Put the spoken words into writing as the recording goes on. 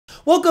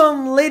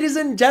Welcome, ladies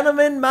and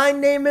gentlemen. My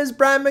name is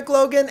Brian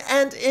McLogan,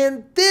 and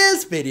in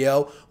this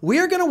video, we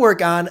are going to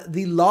work on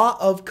the law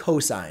of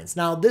cosines.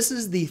 Now, this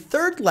is the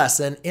third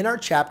lesson in our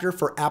chapter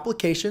for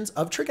applications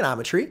of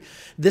trigonometry.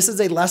 This is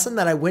a lesson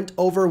that I went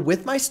over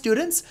with my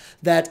students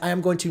that I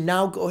am going to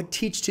now go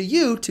teach to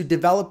you to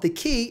develop the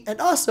key and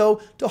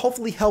also to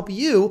hopefully help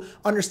you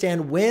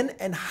understand when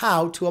and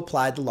how to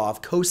apply the law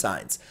of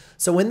cosines.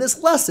 So in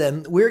this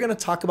lesson, we're going to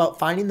talk about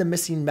finding the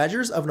missing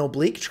measures of an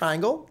oblique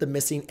triangle, the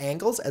missing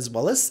angles as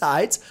well as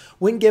sides,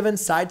 when given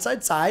side,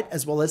 side, side,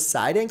 as well as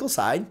side, angle,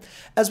 side,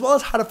 as well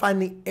as how to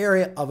find the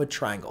area of a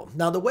triangle.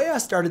 Now, the way I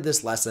started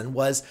this lesson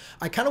was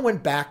I kind of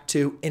went back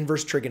to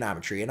inverse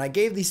trigonometry, and I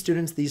gave these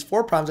students these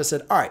 4 problems. I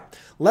said, all right,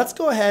 let's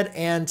go ahead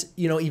and,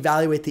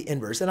 evaluate the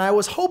inverse. And I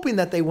was hoping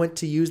that they went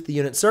to use the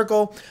unit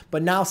circle,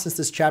 but now since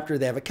this chapter,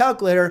 they have a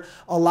calculator,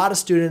 a lot of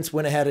students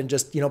went ahead and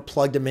just,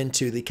 plugged them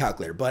into the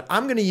calculator. But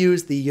I'm going to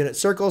use the unit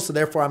circle, so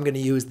therefore I'm going to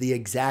use the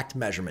exact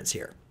measurements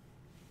here.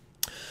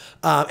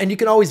 And you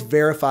can always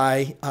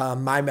verify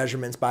my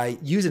measurements by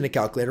using a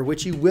calculator,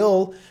 which you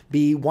will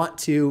want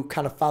to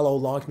kind of follow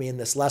along with me in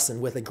this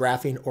lesson with a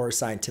graphing or a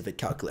scientific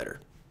calculator.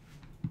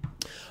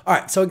 All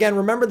right, so again,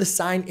 remember the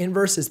sine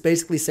inverse is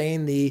basically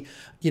saying the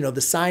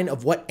sine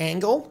of what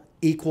angle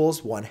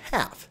equals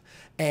 1/2.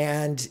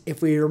 And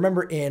if we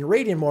remember in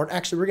radian mode,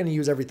 actually we're going to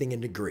use everything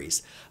in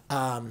degrees.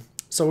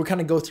 So we'll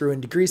kind of go through in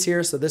degrees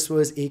here. So this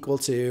was equal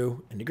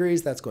to, in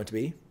degrees, that's going to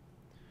be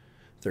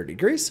 30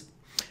 degrees.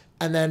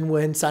 And then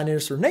when sine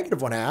inverse for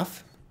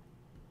 -1/2,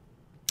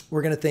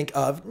 we're going to think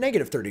of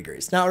 -30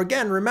 degrees. Now,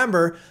 again,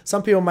 remember,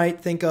 some people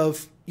might think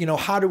of,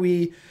 how do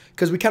we,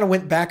 because we kind of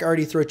went back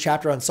already through a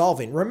chapter on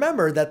solving.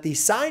 Remember that the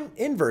sine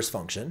inverse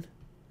function,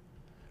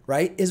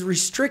 right, is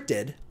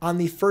restricted on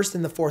the first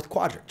and the fourth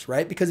quadrant,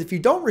 right? Because if you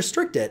don't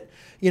restrict it,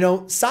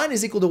 sine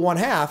is equal to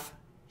 1/2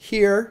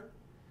 here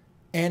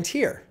and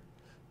here.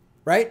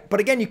 Right? But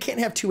again, you can't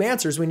have 2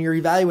 answers when you're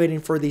evaluating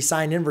for the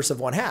sine inverse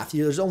of 1/2.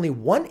 There's only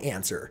one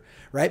answer,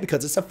 right?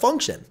 Because it's a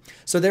function.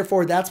 So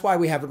therefore, that's why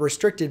we have it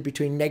restricted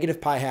between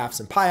 -pi/2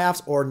 and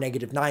pi/2 or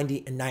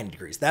 -90 and 90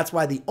 degrees. That's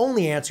why the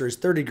only answer is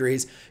 30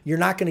 degrees. You're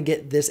not going to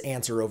get this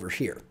answer over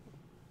here.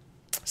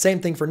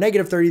 Same thing for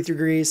 -30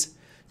 degrees.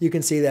 You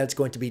can see that it's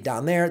going to be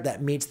down there.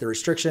 That meets the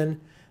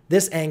restriction.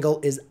 This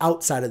angle is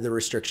outside of the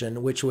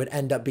restriction, which would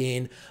end up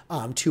being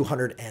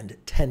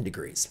 210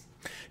 degrees.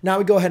 Now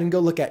we go ahead and go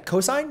look at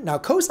cosine. Now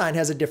cosine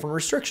has a different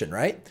restriction,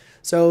 right?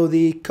 So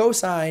the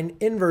cosine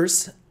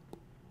inverse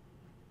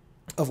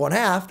of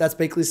 1/2, that's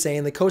basically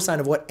saying the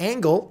cosine of what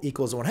angle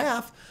equals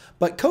 1/2,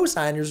 but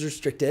cosine is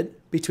restricted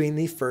between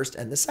the first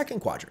and the second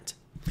quadrant.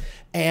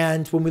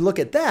 And when we look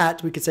at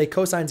that, we could say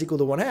cosine is equal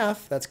to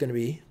 1/2. That's going to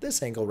be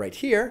this angle right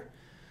here,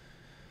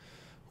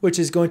 which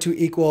is going to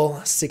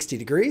equal 60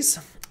 degrees.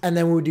 And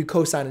then when we do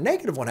cosine of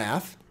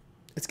 -1/2,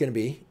 it's going to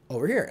be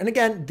over here. And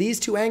again,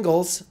 these 2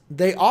 angles,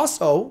 they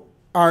also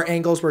are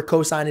angles where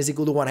cosine is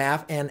equal to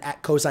 1/2 and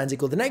at cosine is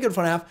equal to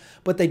 -1/2,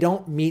 but they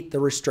don't meet the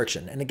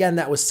restriction. And again,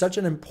 that was such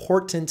an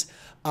important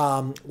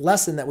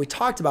lesson that we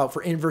talked about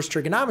for inverse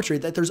trigonometry,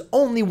 that there's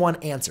only one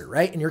answer,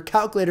 right? And your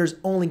calculator is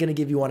only going to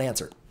give you one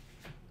answer.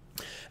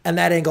 And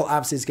that angle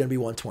obviously is going to be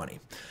 120.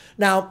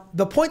 Now,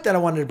 the point that I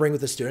wanted to bring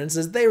with the students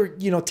is they were,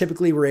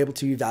 typically were able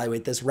to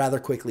evaluate this rather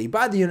quickly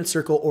by the unit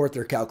circle or with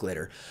their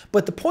calculator.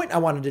 But the point I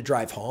wanted to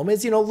drive home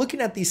is,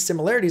 looking at these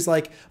similarities,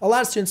 like a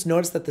lot of students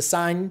notice that the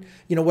sine,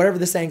 whatever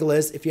this angle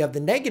is, if you have the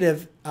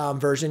negative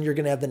version, you're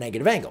going to have the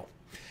negative angle.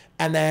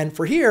 And then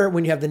for here,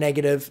 when you have the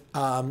negative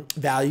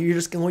value, you're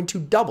just going to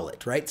double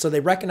it, right? So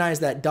they recognize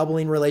that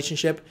doubling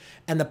relationship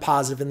and the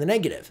positive and the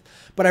negative.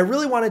 But I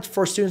really wanted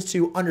for students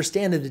to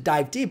understand and to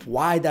dive deep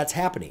why that's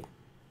happening.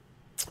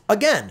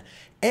 Again,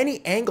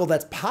 any angle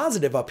that's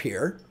positive up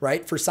here,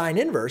 right, for sine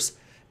inverse,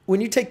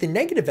 when you take the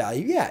negative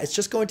value, yeah, it's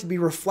just going to be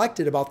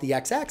reflected about the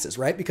x-axis,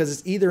 right? Because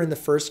it's either in the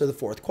first or the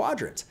fourth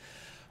quadrant.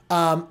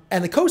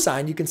 And the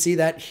cosine, you can see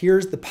that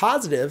here's the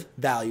positive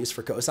values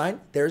for cosine.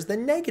 There's the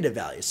negative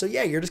values. So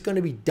yeah, you're just going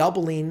to be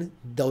doubling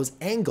those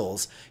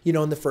angles,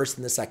 in the first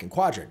and the second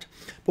quadrant.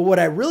 But what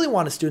I really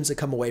want students to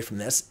come away from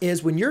this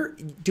is when you're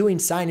doing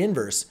sine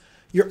inverse,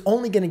 you're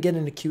only going to get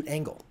an acute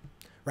angle.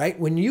 Right?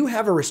 When you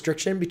have a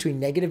restriction between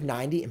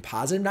 -90 and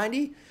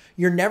 +90,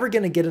 you're never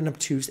going to get an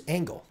obtuse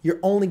angle. You're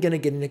only going to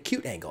get an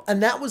acute angle.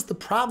 And that was the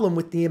problem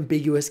with the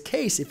ambiguous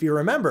case. If you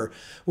remember,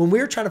 when we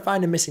were trying to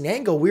find a missing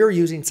angle, we were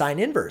using sine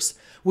inverse,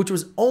 which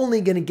was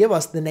only going to give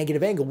us the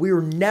negative angle. We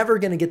were never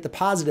going to get the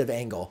positive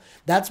angle.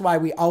 That's why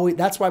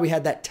we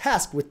had that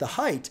test with the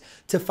height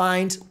to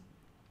find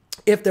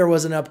if there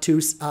was an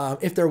obtuse,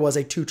 if there was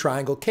a 2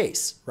 triangle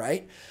case,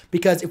 right?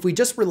 Because if we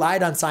just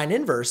relied on sine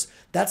inverse,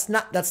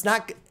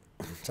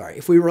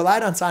 if we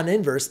relied on sine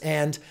inverse,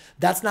 and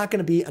that's not going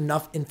to be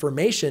enough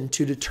information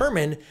to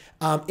determine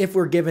if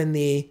we're given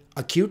the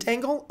acute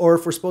angle or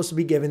if we're supposed to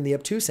be given the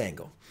obtuse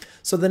angle.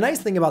 So the nice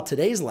thing about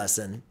today's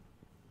lesson,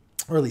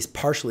 or at least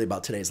partially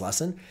about today's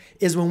lesson,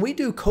 is when we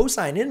do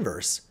cosine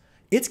inverse,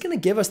 it's going to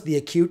give us the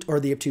acute or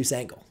the obtuse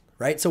angle,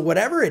 right? So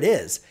whatever it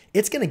is,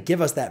 it's going to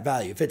give us that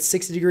value. If it's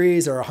 60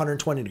 degrees or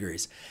 120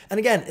 degrees. And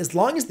again, as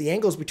long as the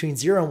angle is between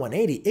 0 and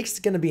 180, it's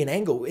going to be an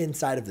angle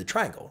inside of the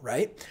triangle,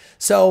 right?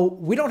 So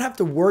we don't have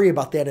to worry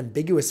about that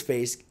ambiguous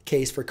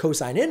case for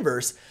cosine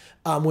inverse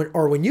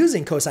when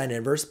using cosine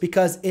inverse,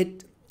 because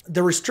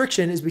the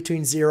restriction is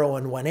between 0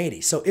 and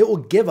 180. So it will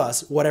give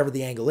us whatever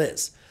the angle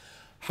is.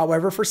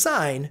 However, for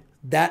sine,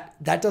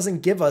 that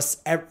doesn't give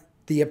us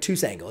the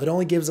obtuse angle. It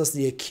only gives us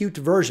the acute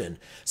version.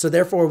 So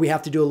therefore, we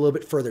have to do a little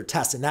bit further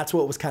test, and that's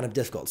what was kind of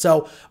difficult.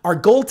 So our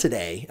goal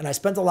today, and I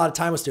spent a lot of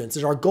time with students,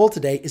 is our goal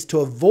today is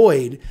to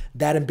avoid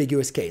that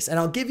ambiguous case. And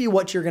I'll give you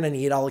what you're going to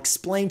need. I'll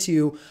explain to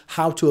you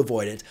how to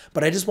avoid it.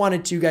 But I just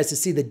wanted you guys to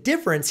see the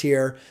difference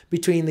here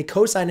between the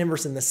cosine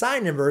inverse and the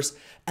sine inverse,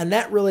 and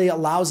that really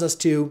allows us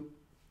to,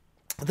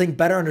 I think,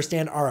 better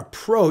understand our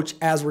approach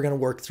as we're going to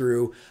work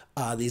through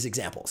these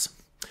examples.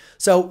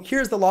 So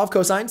here's the law of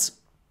cosines.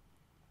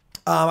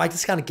 I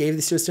just kind of gave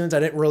these to students. I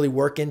didn't really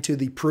work into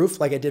the proof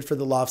like I did for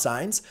the law of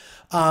sines.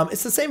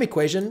 It's the same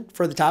equation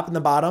for the top and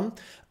the bottom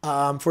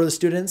for the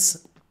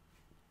students.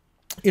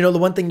 You know, the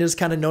one thing to just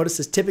kind of notice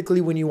is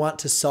typically when you want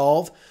to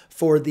solve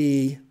for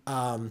the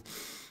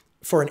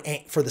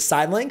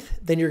side length,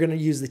 then you're going to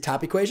use the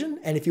top equation.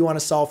 And if you want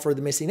to solve for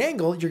the missing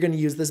angle, you're going to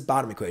use this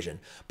bottom equation.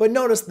 But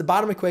notice the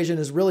bottom equation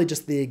is really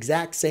just the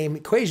exact same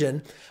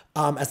equation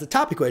as the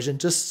top equation,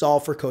 just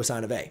solve for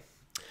cosine of A.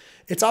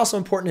 It's also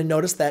important to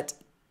notice that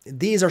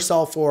these are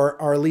solved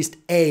for, or at least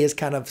A is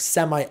kind of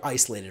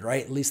semi-isolated,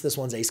 right? At least this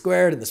one's A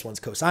squared and this one's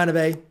cosine of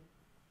A.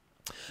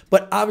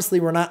 But obviously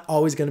we're not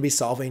always going to be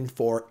solving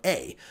for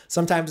A.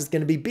 Sometimes it's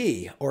going to be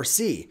B or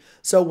C.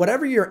 So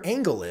whatever your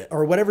angle is,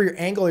 or whatever your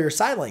angle or your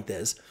side length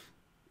is,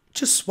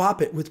 just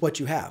swap it with what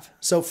you have.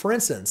 So for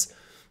instance,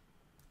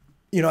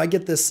 you know, I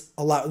get this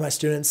a lot with my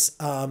students.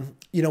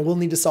 You know, we'll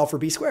need to solve for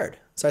B squared.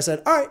 So I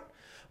said, all right,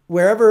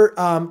 wherever,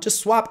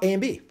 just swap A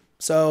and B.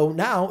 So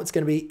now it's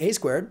going to be A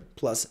squared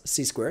plus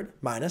C squared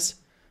minus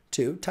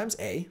 2 times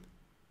A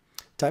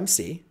times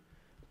C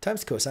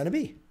times cosine of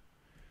B,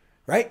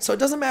 right? So it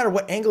doesn't matter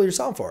what angle you're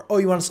solving for. Oh,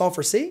 you want to solve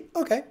for C?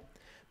 Okay.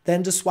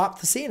 Then just swap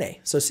the C and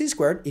A. So C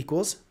squared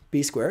equals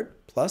B squared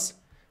plus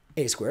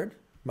A squared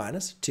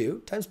minus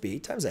 2 times B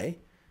times A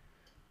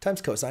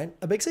times cosine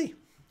of big C,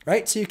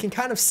 right? So you can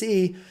kind of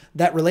see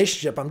that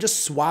relationship. I'm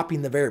just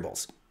swapping the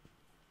variables.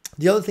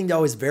 The other thing to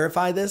always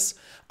verify this,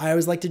 I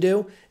always like to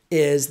do,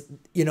 is,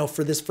 you know,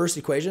 for this first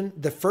equation,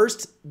 the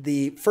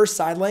first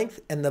side length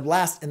and the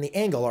last and the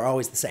angle are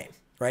always the same,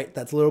 right?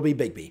 That's little b,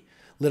 big B,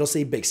 little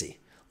c, big C,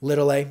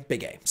 little a,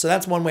 big A. So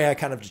that's one way I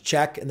kind of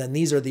check. And then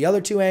these are the other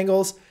two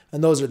angles,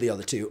 and those are the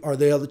other two, or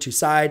the other two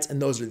sides,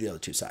 and those are the other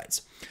two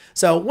sides.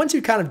 So once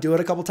you kind of do it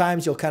a couple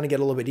times, you'll kind of get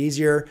a little bit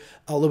easier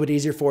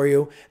for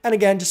you. And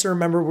again, just to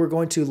remember, we're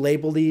going to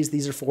label these.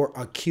 These are for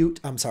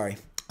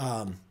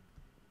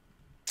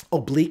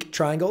oblique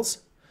triangles.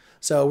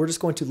 So we're just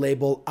going to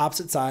label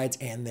opposite sides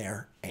and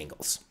their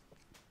angles.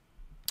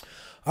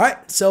 All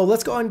right, so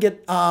let's go and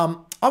get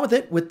on with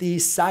it with the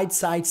side,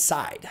 side,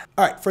 side.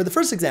 All right, for the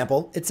first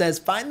example, it says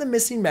find the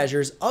missing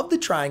measures of the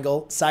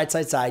triangle side,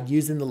 side, side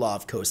using the law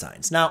of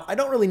cosines. Now, I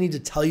don't really need to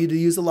tell you to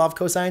use the law of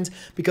cosines,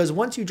 because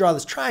once you draw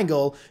this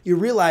triangle, you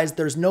realize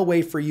there's no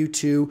way for you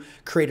to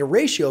create a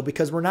ratio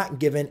because we're not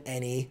given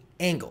any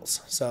angles.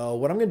 So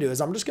what I'm going to do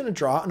is I'm just going to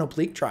draw an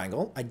oblique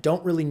triangle. I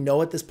don't really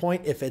know at this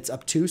point if it's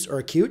obtuse or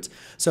acute.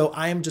 So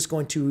I am just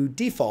going to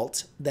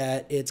default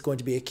that it's going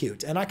to be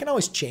acute. And I can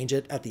always change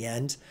it at the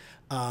end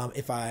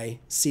if I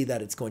see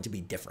that it's going to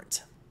be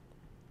different.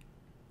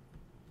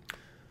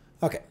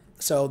 Okay,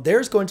 so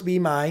there's going to be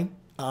my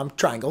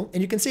triangle.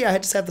 And you can see I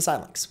just have the side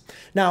lengths.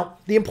 Now,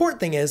 the important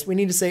thing is we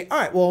need to say, all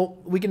right, well,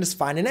 we can just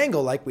find an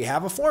angle. Like we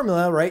have a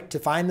formula, right, to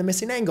find the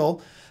missing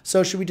angle.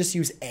 So should we just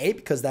use A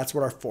because that's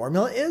what our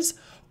formula is?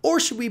 Or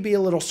should we be a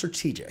little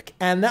strategic?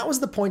 And that was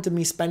the point of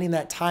me spending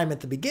that time at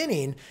the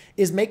beginning,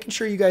 is making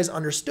sure you guys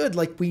understood,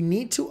 like, we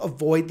need to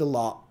avoid the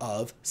law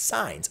of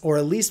sines, or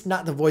at least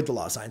not avoid the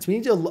law of sines. We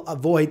need to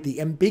avoid the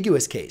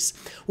ambiguous case.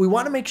 We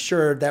want to make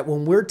sure that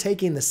when we're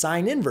taking the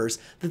sine inverse,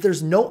 that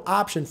there's no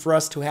option for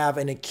us to have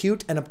an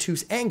acute and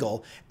obtuse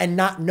angle and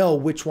not know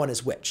which one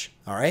is which.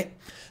 All right.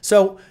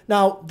 So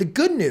now the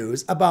good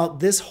news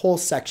about this whole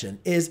section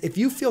is if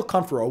you feel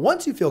comfortable, or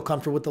once you feel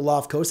comfortable with the law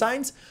of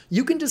cosines,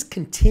 you can just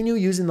continue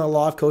using the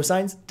law of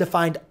cosines to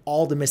find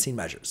all the missing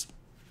measures.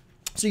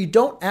 So you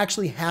don't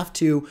actually have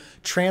to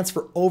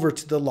transfer over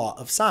to the law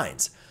of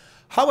sines.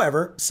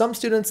 However, some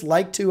students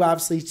like to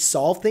obviously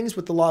solve things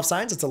with the law of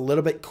sines. It's a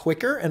little bit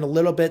quicker and a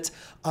little bit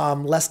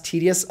less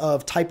tedious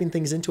of typing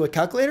things into a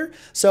calculator.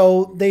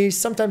 So they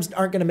sometimes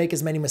aren't going to make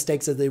as many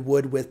mistakes as they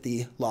would with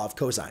the law of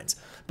cosines.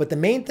 But the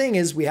main thing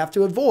is we have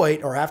to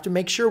avoid, or have to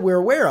make sure we're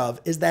aware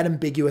of, is that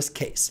ambiguous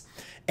case.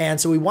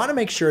 And so we want to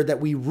make sure that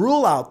we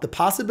rule out the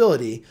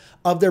possibility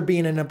of there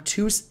being an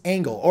obtuse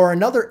angle or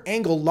another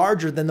angle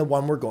larger than the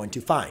one we're going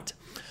to find.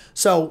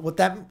 So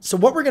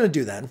what we're going to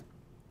do then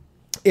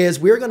is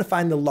we're going to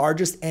find the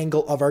largest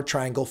angle of our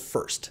triangle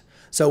first.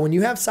 So when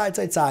you have side,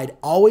 side, side,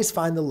 always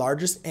find the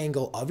largest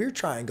angle of your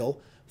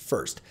triangle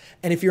first.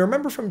 And if you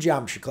remember from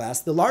geometry class,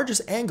 the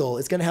largest angle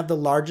is going to have the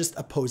largest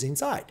opposing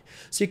side.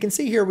 So you can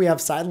see here we have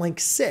side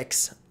length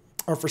 6,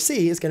 or for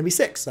C is going to be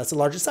 6. That's the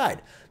largest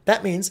side.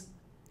 That means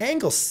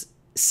angle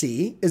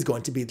C is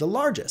going to be the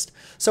largest.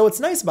 So what's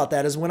nice about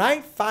that is when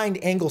I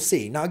find angle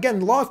C, now again,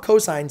 the law of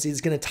cosines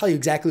is going to tell you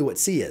exactly what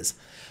C is.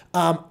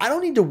 I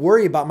don't need to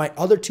worry about my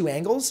other two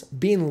angles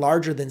being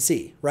larger than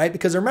C, right?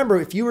 Because remember,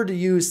 if you were to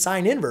use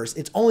sine inverse,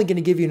 it's only going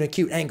to give you an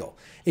acute angle.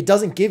 It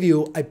doesn't give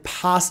you a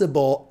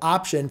possible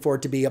option for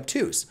it to be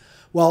obtuse.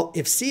 Well,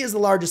 if C is the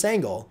largest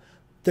angle,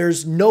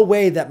 there's no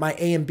way that my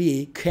A and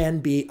B can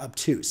be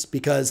obtuse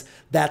because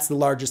that's the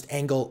largest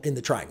angle in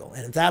the triangle.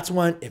 And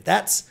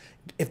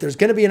if there's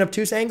going to be an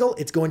obtuse angle,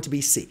 it's going to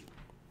be C.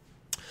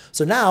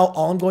 So now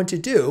all I'm going to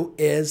do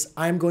is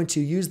I'm going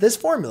to use this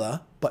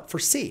formula, but for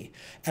C.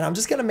 And I'm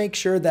just going to make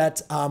sure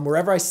that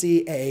wherever I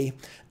see an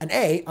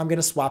A, I'm going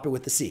to swap it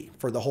with the C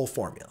for the whole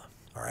formula.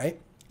 All right.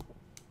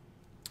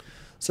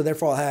 So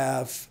therefore I'll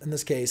have, in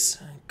this case,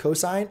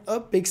 cosine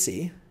of big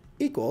C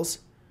equals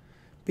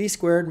B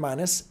squared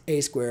minus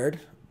A squared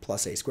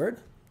plus A squared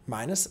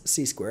minus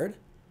C squared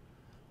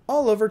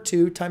all over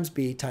 2 times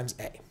B times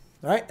A.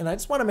 All right. And I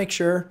just want to make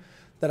sure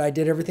that I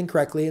did everything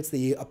correctly. It's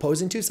the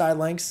opposing two side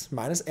lengths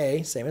minus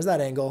A, same as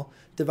that angle,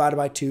 divided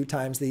by 2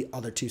 times the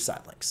other two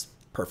side lengths.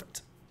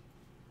 Perfect.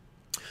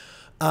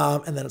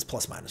 And then it's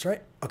plus minus,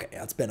 right? Okay,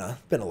 yeah, it's been a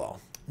lull.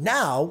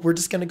 Now we're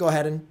just going to go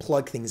ahead and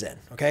plug things in,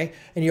 okay?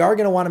 And you are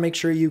going to want to make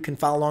sure you can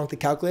follow along with the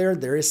calculator.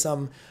 There is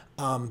some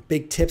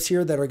big tips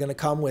here that are going to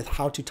come with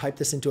how to type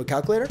this into a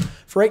calculator.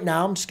 For right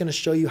now, I'm just going to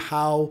show you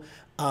how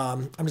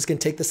I'm just going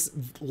to take this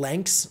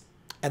lengths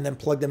and then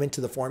plug them into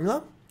the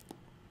formula.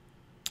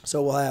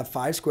 So we'll have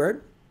 5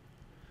 squared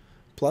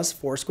plus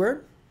 4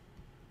 squared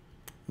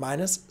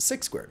minus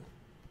 6 squared.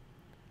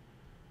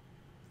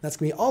 That's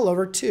going to be all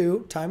over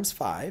 2 times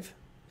 5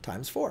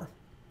 times 4.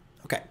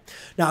 Okay.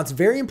 Now, it's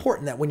very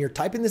important that when you're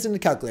typing this into the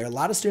calculator, a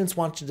lot of students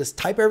want to just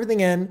type everything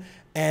in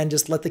and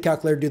just let the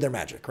calculator do their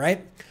magic,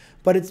 right?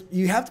 But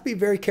you have to be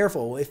very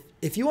careful.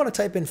 If you want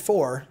to type in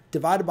 4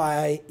 divided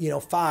by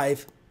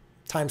 5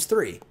 times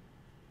 3,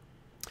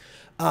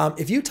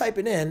 if you type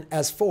it in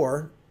as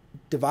 4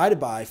 divided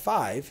by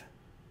 5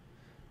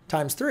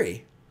 times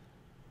 3,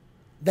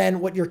 then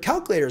what your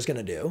calculator is going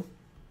to do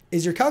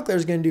is your calculator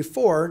is going to do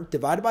 4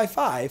 divided by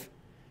 5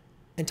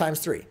 and times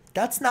 3.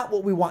 That's not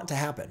what we want to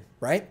happen,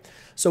 right?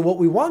 So what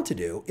we want to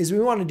do is we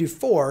want to do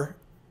 4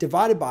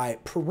 divided by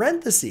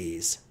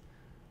parentheses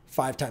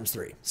 5 times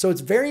 3. So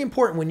it's very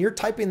important when you're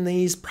typing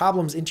these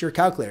problems into your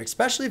calculator,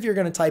 especially if you're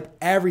going to type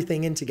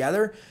everything in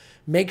together,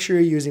 make sure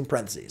you're using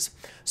parentheses.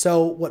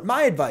 So what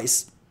my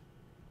advice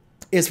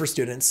is for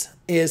students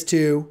is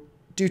to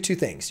do 2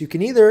 things. You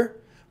can either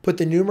put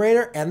the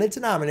numerator and the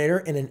denominator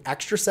in an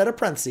extra set of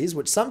parentheses,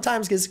 which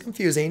sometimes gets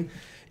confusing.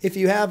 If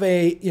you have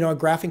a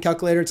graphing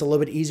calculator, it's a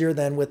little bit easier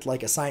than with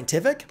like a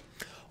scientific.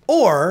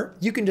 Or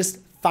you can just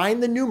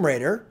find the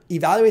numerator,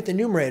 evaluate the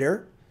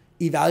numerator,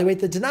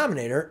 evaluate the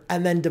denominator,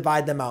 and then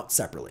divide them out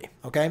separately,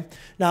 okay?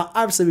 Now,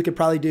 obviously, we could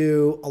probably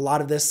do a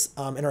lot of this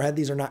in our head.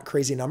 These are not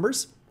crazy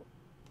numbers.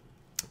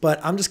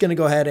 But I'm just going to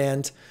go ahead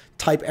and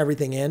type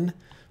everything in.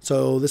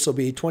 So this will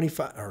be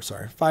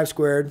 5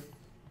 squared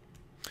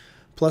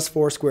plus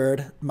 4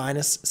 squared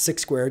minus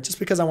 6 squared, just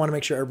because I want to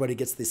make sure everybody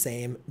gets the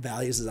same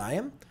values as I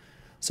am.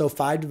 So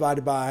 5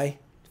 divided by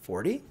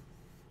 40,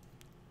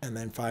 and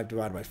then 5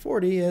 divided by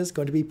 40 is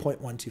going to be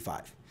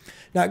 0.125.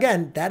 Now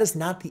again, that is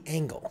not the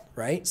angle,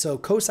 right? So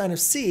cosine of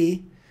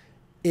C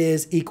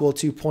is equal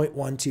to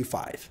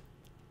 0.125,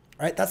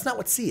 right? That's not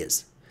what C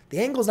is. The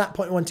angle is not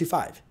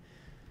 0.125.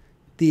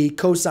 The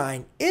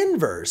cosine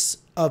inverse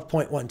of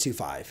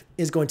 0.125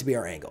 is going to be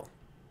our angle.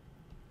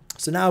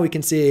 So now we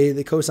can see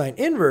the cosine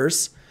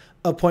inverse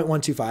of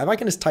 0.125. I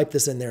can just type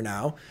this in there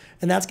now,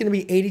 and that's going to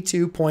be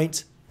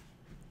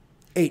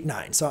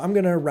 82.89. So I'm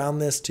going to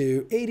round this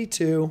to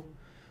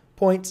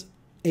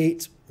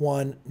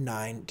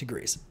 82.819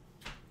 degrees.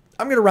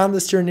 I'm going to round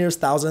this to your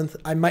nearest thousandth.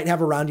 I might have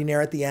a rounding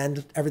error at the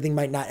end. Everything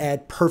might not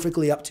add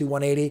perfectly up to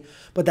 180,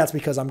 but that's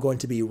because I'm going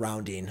to be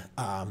rounding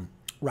them.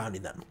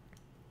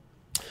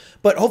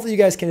 But hopefully you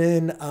guys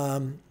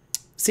can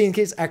see in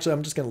case, actually,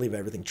 I'm just going to leave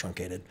everything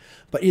truncated.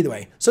 But either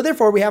way, so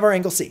therefore we have our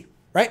angle C,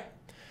 right?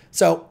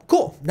 So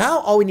cool. Now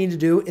all we need to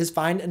do is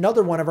find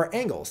another one of our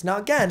angles. Now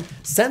again,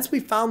 since we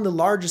found the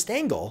largest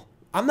angle,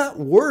 I'm not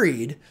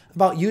worried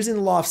about using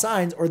the law of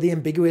sines or the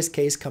ambiguous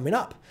case coming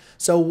up.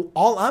 So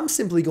all I'm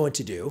simply going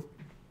to do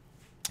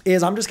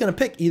is I'm just going to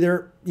pick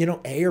either,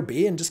 A or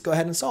B and just go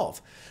ahead and solve.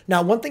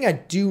 Now, one thing I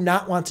do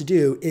not want to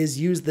do is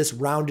use this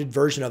rounded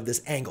version of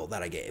this angle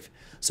that I gave.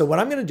 So what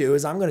I'm going to do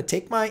is I'm going to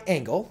take my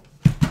angle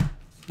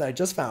that I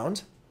just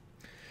found,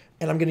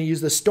 and I'm going to use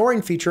the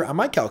storing feature on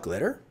my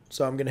calculator.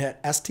 So I'm going to hit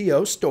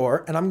STO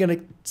store, and I'm going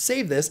to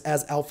save this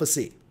as alpha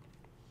C.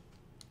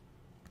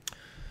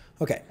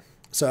 Okay.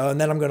 So,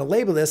 and then I'm going to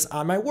label this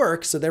on my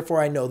work, so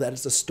therefore I know that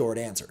it's a stored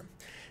answer.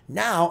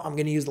 Now I'm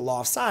going to use the law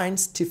of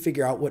sines to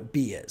figure out what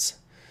B is.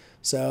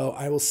 So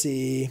I will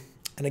see,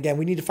 and again,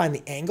 we need to find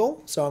the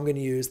angle. So I'm going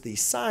to use the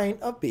sine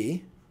of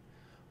B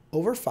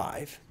over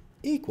 5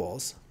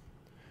 equals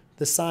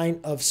the sine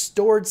of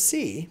stored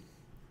C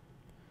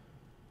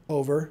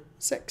over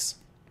 6.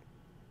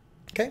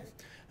 Okay,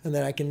 and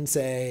then I can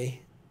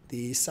say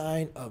the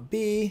sine of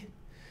B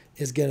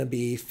is going to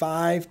be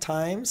 5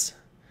 times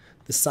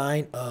the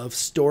sine of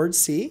stored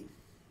C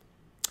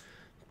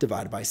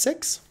divided by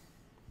 6.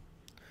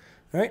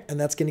 All right, and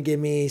that's going to give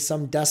me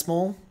some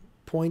decimal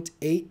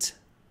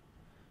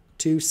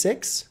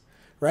 0.826,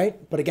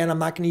 right? But again, I'm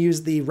not going to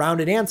use the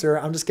rounded answer.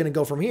 I'm just going to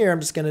go from here. I'm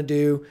just going to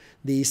do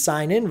the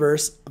sine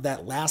inverse of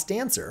that last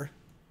answer.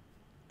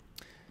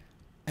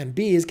 And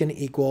B is going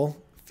to equal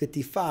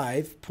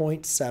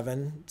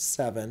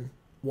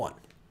 55.771.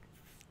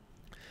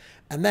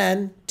 And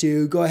then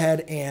to go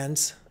ahead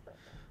and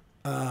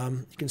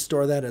you can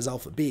store that as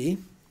alpha B.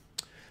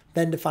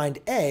 Then to find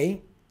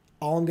A,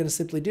 all I'm going to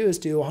simply do is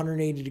do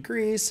 180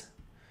 degrees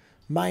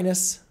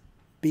minus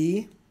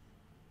B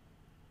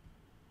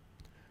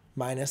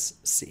minus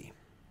C.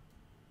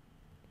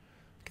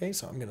 Okay,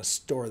 so I'm going to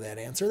store that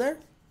answer there.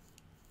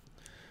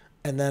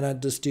 And then I'll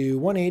just do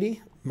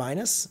 180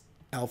 minus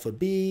alpha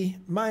B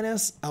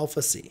minus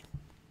alpha C.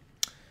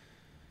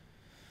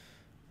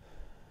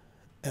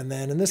 And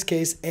then in this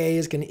case, A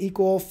is going to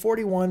equal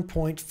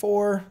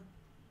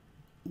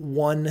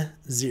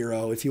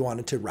 41.410 if you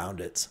wanted to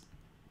round it.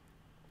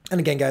 And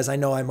again, guys, I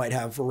know I might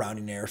have a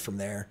rounding error from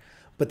there,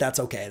 but that's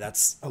okay.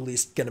 That's at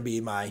least going to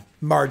be my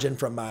margin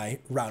from my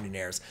rounding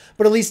errors.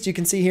 But at least you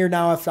can see here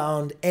now I've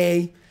found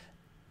A,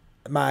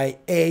 my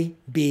A,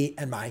 B,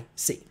 and my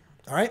C.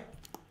 All right.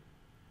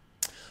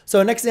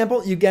 So next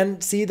example, you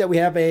again see that we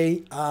have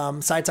a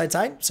side, side,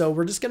 side. So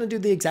we're just going to do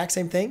the exact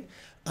same thing.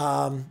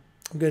 I'm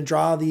going to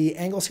draw the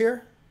angles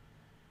here.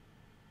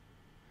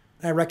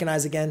 And I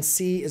recognize again,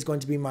 C is going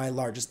to be my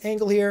largest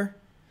angle here.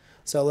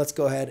 So let's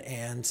go ahead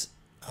and,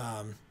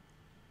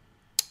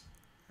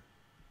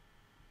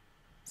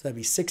 so that'd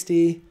be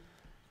 60.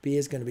 B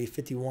is going to be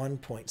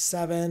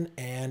 51.7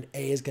 and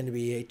A is going to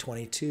be a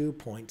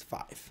 22.5.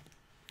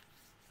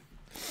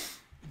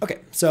 Okay,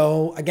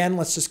 so again,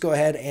 let's just go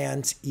ahead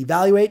and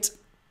evaluate.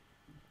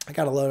 I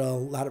got a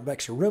lot of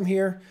extra room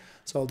here.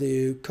 So I'll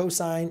do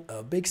cosine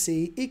of big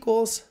C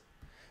equals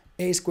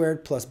A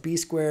squared plus B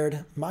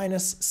squared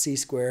minus C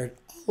squared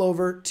all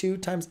over 2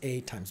 times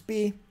A times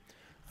B.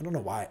 I don't know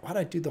why. Why did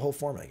I do the whole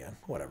formula again?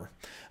 Whatever.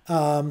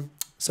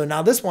 So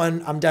now this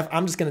one, I'm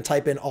just going to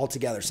type in all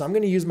together. So I'm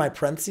going to use my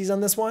parentheses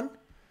on this one.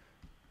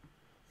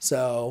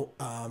 So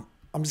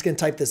I'm just going to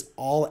type this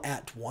all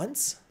at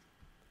once.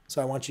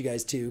 So I want you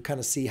guys to kind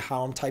of see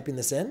how I'm typing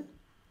this in.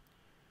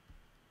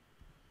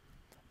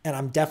 And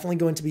I'm definitely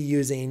going to be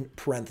using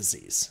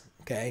parentheses,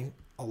 okay?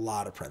 A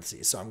lot of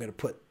parentheses. So I'm going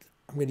to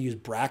use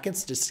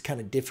brackets just to kind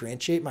of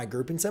differentiate my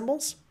grouping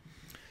symbols.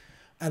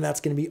 And that's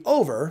going to be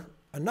over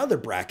another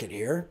bracket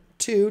here,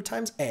 2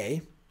 times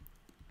A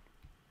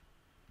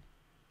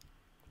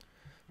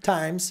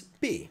times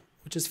B,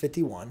 which is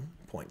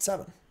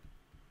 51.7.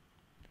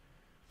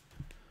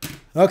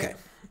 Okay,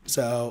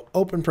 so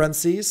open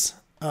parentheses.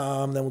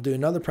 Then we'll do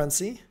another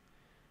parenthesis.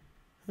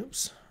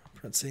 Oops,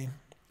 parenthesis.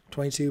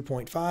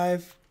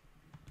 22.5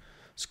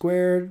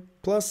 squared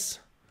plus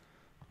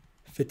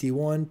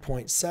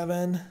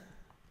 51.7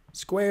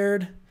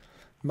 squared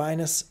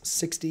minus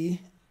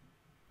 60.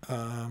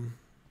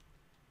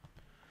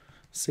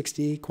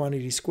 60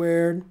 quantity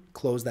squared,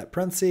 close that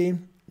parenthesis,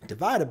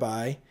 divided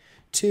by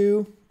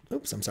 2,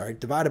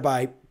 divided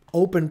by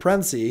open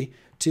parenthesis,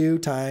 2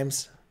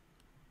 times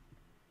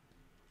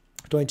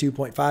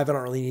 22.5, I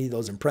don't really need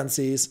those in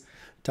parentheses,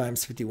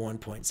 times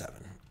 51.7,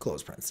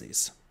 close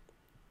parentheses.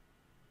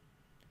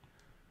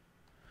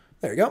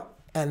 There you go.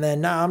 And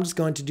then now I'm just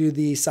going to do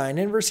the sine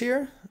inverse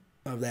here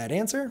of that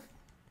answer.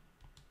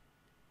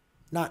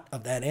 Not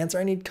of that answer,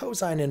 I need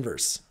cosine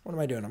inverse. What am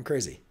I doing? I'm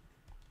crazy.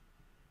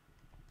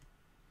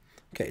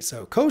 Okay,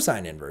 so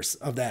cosine inverse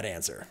of that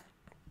answer.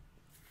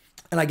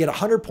 And I get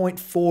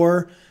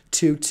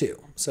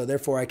 100.422. So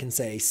therefore I can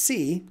say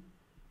C,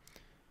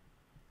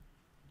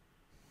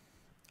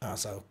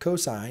 so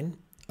cosine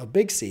of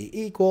big C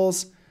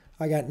equals,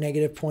 I got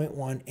negative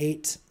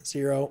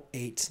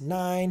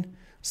 0.18089.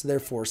 So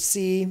therefore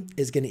C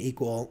is going to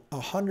equal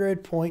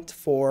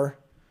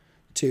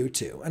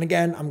 100.422. And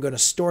again, I'm going to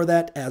store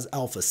that as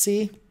alpha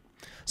C.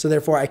 So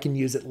therefore I can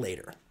use it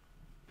later.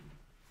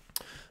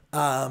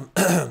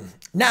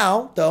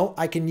 Now, though,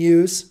 I can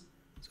use,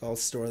 so I'll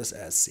store this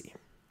as C.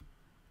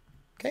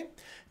 Okay.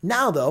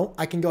 Now, though,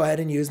 I can go ahead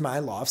and use my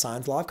law of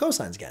sines, law of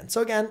cosines again.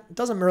 So again, it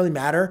doesn't really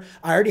matter.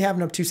 I already have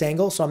an obtuse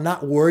angle, so I'm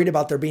not worried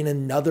about there being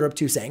another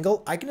obtuse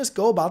angle. I can just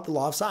go about the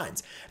law of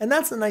sines. And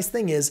that's the nice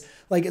thing is,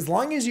 like, as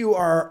long as you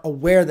are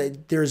aware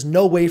that there's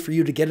no way for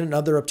you to get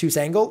another obtuse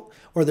angle,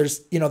 or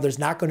there's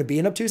not going to be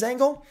an obtuse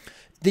angle,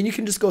 then you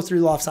can just go through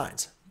the law of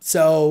sines.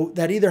 So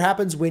that either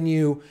happens when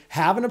you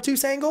have an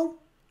obtuse angle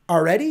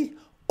already,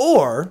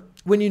 or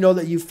when you know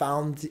that you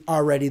found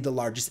already the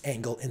largest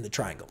angle in the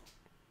triangle.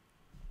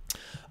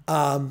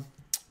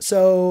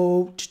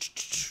 So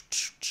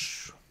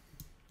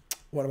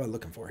what am I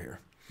looking for here?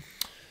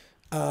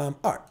 All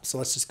right, so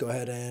let's just go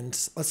ahead and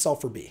let's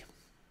solve for B.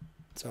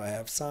 So I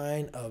have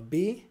sine of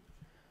B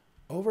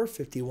over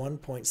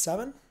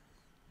 51.7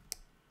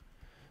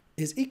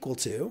 is equal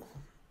to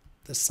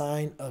the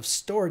sine of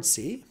stored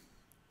C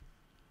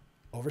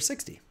over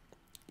 60.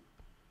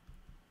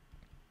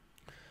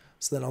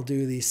 So then I'll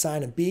do the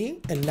sine of B.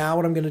 And now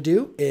what I'm going to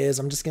do is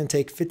I'm just going to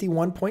take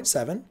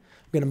 51.7. I'm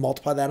going to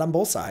multiply that on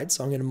both sides.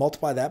 So I'm going to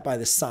multiply that by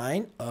the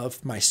sine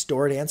of my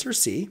stored answer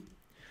C.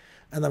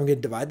 And then I'm going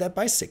to divide that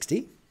by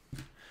 60.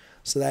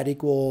 So that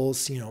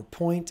equals,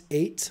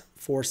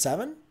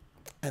 0.847.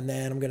 And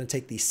then I'm going to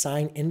take the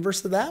sine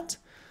inverse of that.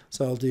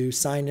 So I'll do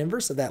sine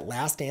inverse of that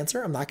last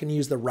answer. I'm not going to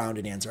use the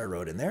rounded answer I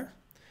wrote in there.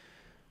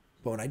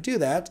 But when I do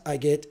that, I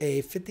get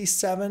a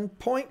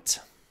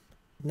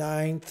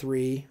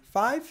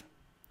 57.935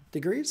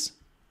 degrees.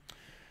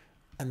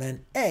 And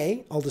then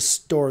A, I'll just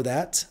store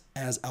that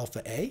as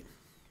alpha A.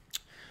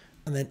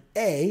 And then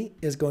A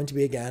is going to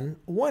be, again,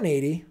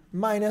 180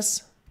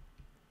 minus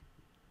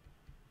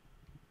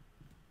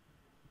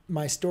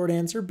my stored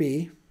answer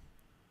B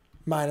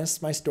minus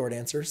my stored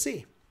answer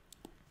C.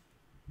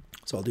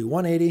 So I'll do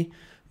 180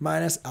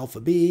 minus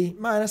alpha B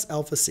minus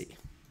alpha C.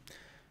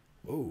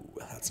 Whoa,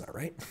 that's not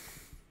right.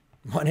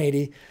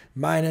 180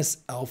 minus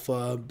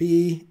alpha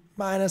B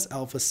minus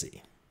alpha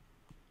C.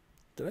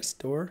 Did I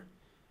store?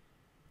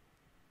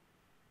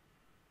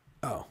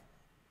 Oh,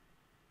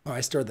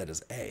 I stored that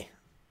as A.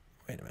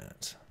 Wait a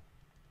minute.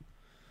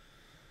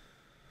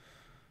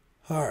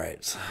 All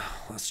right,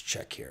 let's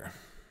check here.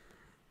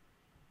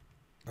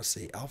 Let's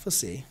see, alpha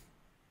C.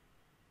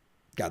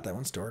 Got that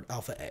one stored,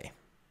 alpha A.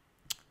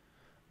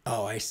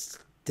 Oh, I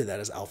did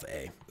that as alpha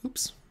A.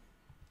 Oops.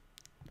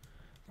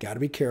 Got to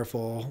be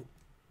careful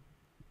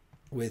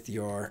with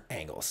your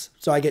angles.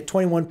 So I get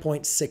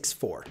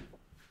 21.64.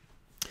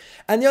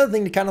 And the other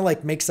thing to kind of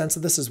like make sense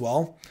of this as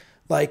well,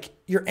 like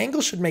your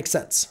angle should make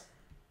sense,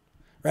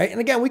 right? And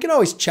again, we can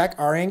always check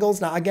our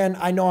angles. Now, again,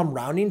 I know I'm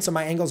rounding, so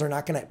my angles are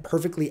not going to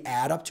perfectly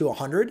add up to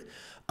 100.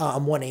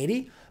 I'm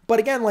 180. But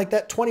again, like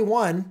that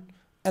 21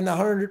 and the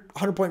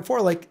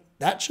 100.4, like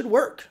that should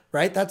work,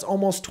 right? That's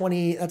almost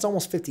 20, that's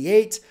almost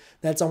 58.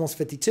 That's almost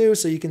 52.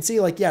 So you can see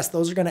like, yes,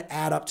 those are going to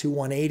add up to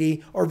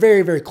 180 or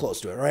very, very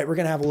close to it, right? We're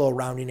going to have a little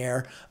rounding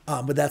error,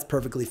 but that's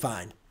perfectly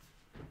fine.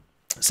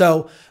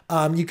 So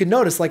you can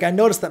notice, like I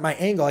noticed that my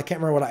angle, I can't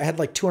remember what I had,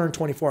 like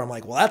 224. I'm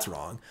like, well, that's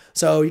wrong.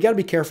 So you got to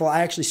be careful. I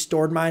actually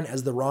stored mine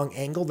as the wrong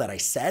angle that I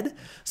said.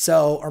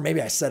 So, or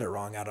maybe I said it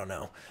wrong. I don't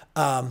know.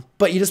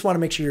 But you just want to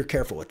make sure you're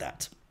careful with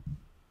that.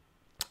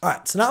 All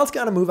right, so now let's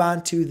kind of move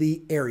on to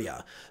the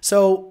area.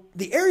 So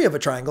the area of a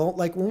triangle,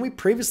 like when we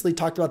previously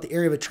talked about the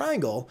area of a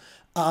triangle,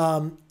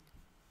 and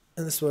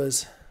this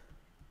was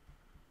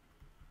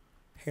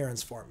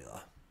Heron's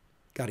formula.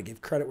 Got to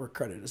give credit where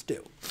credit is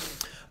due.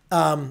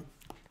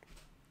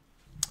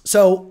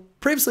 So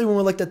previously when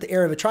we looked at the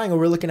area of a triangle,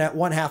 we were looking at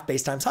 1/2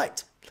 base times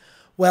height.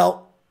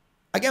 Well,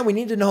 again, we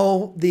need to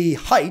know the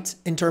height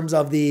in terms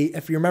of the,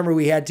 if you remember,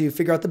 we had to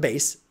figure out the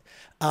base,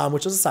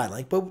 which was a side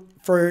length. But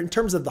in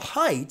terms of the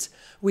height,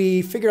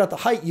 we figured out the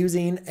height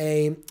using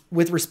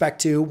with respect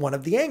to one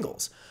of the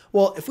angles.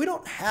 Well, if we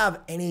don't have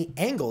any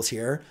angles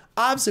here,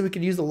 obviously we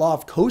could use the law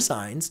of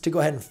cosines to go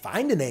ahead and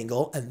find an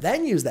angle and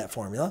then use that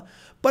formula,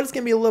 but it's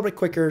going to be a little bit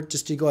quicker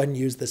just to go ahead and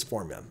use this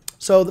formula.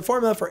 So the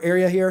formula for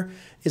area here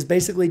is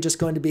basically just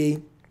going to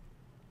be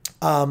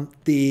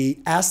the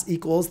S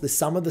equals the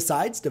sum of the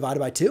sides divided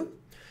by 2.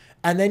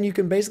 And then you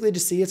can basically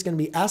just see it's going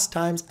to be S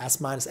times S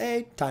minus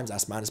A times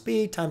S minus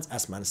B times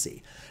S minus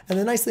C. And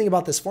the nice thing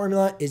about this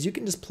formula is you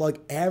can just plug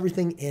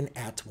everything in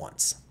at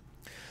once.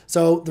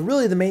 So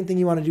really the main thing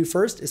you want to do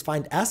first is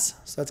find S.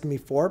 So that's going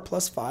to be 4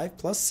 plus 5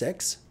 plus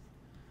 6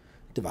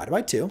 divided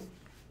by 2.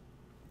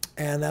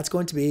 And that's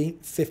going to be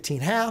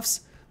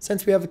 15/2.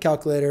 Since we have a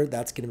calculator,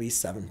 that's going to be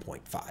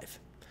 7.5.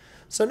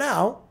 So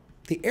now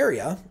the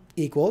area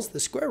equals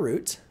the square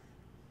root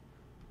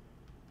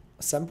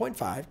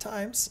 7.5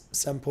 times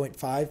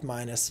 7.5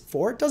 minus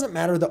 4. It doesn't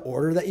matter the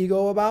order that you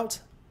go about.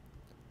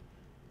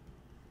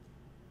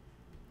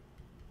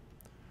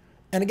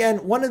 And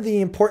again, one of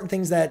the important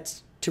things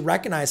that to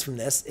recognize from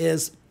this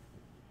is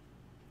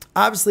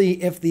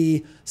obviously if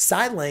the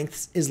side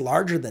length is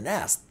larger than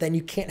S, then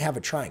you can't have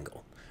a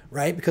triangle,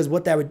 right? Because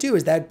what that would do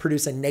is that would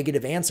produce a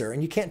negative answer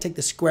and you can't take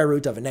the square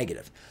root of a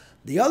negative.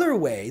 The other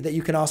way that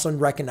you can also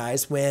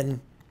recognize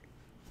when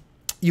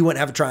you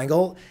wouldn't have a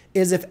triangle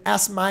is if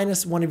S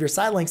minus one of your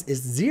side lengths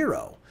is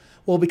 0.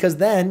 Well, because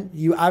then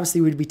you obviously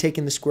would be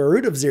taking the square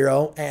root of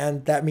 0,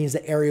 and that means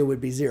the area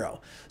would be 0.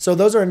 So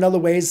those are another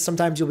ways.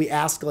 Sometimes you'll be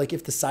asked, like,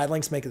 if the side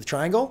lengths make the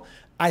triangle.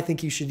 I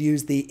think you should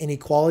use the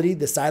inequality,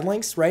 the side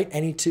lengths, right?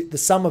 The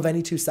sum of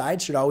any two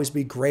sides should always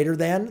be greater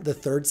than the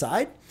third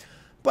side.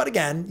 But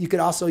again, you could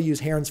also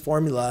use Heron's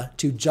formula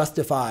to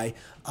justify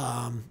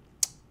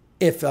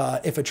if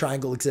a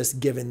triangle exists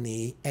given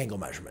the angle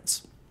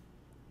measurements.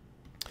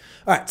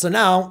 All right, so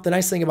now the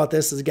nice thing about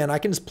this is, again, I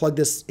can just plug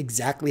this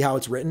exactly how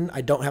it's written.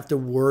 I don't have to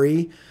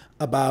worry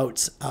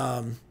about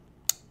my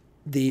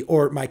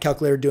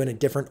calculator doing a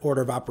different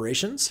order of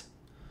operations.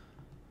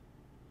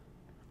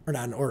 Or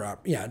not an order,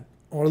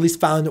 or at least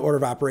following the order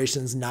of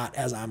operations, not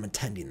as I'm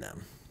intending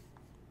them.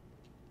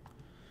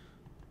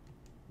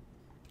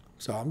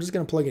 So I'm just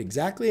going to plug it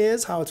exactly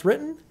as how it's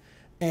written,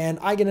 and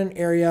I get an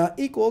area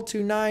equal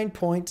to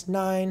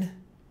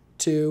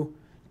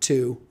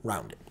 9.922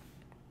 rounded.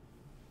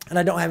 And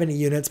I don't have any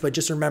units, but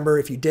just remember,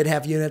 if you did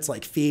have units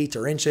like feet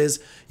or inches,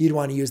 you'd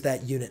want to use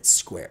that unit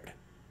squared.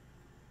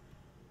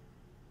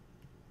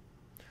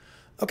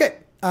 Okay,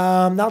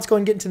 now let's go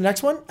and get into the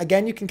next one.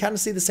 Again, you can kind of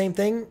see the same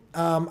thing.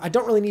 I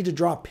don't really need to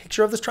draw a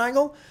picture of this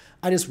triangle.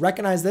 I just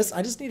recognize this.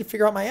 I just need to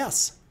figure out my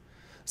S.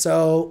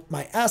 So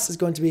my S is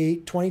going to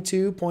be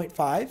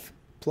 22.5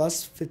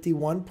 plus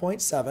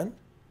 51.7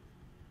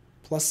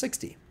 plus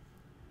 60,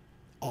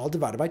 all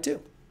divided by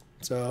 2.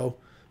 So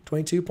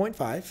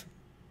 22.5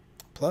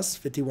 plus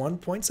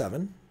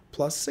 51.7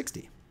 plus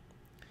 60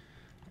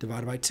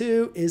 divided by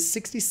 2 is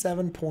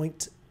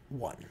 67.1.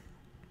 All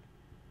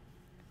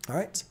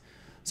right.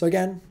 So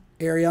again,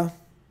 area.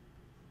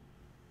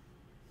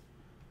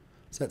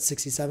 So that's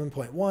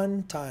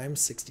 67.1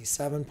 times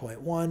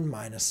 67.1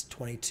 minus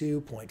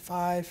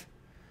 22.5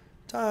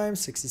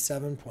 times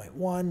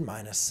 67.1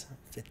 minus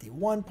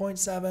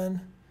 51.7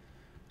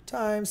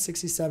 times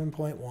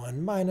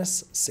 67.1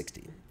 minus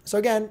 60. So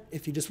again,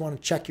 if you just want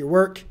to check your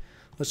work,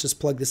 let's just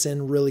plug this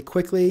in really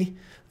quickly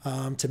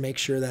to make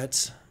sure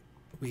that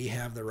we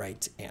have the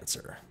right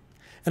answer.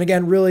 And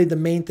again, really the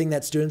main thing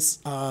that students,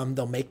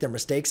 they'll make their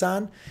mistakes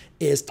on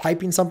is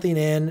typing something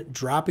in,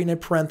 dropping a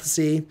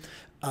parenthesis,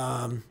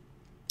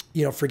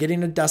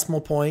 forgetting a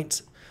decimal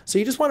point. So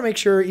you just want to make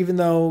sure, even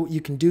though you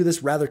can do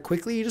this rather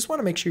quickly, you just want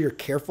to make sure you're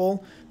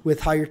careful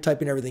with how you're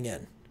typing everything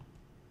in.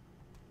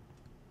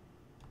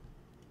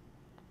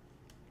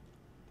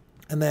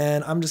 And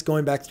then I'm just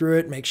going back through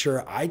it, make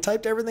sure I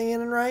typed everything in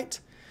and right.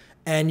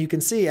 And you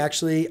can see,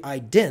 actually, I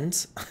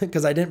didn't,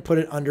 because I didn't put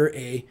it under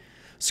a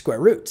square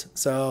root.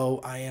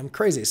 So I am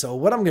crazy. So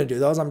what I'm going to do,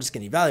 though, is I'm just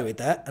going to evaluate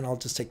that, and I'll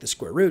just take the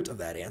square root of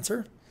that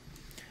answer.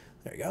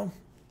 There you go.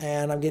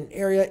 And I'm getting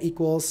area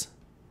equals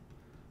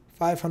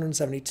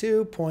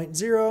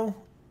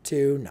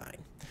 572.029.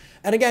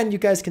 And again, you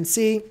guys can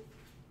see,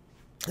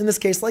 in this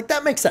case, like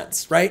that makes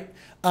sense, right?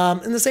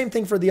 And the same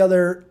thing for the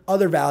other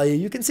value.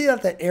 You can see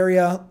that the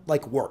area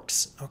like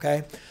works,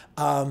 okay?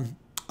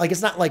 Like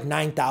it's not like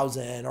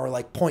 9,000 or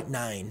like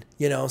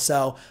 0.9,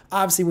 So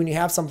obviously when you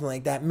have something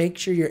like that, make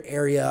sure your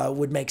area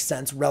would make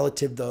sense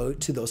relative though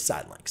to those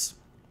side lengths.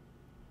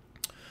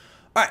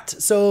 All right,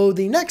 so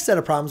the next set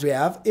of problems we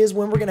have is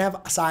when we're going to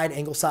have side,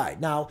 angle,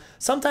 side. Now,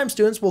 sometimes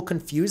students will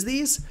confuse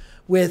these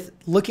with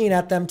looking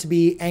at them to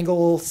be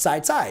angle,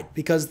 side, side,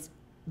 because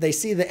they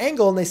see the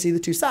angle and they see the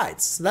two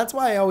sides. So that's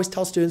why I always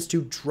tell students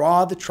to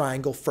draw the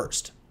triangle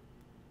first.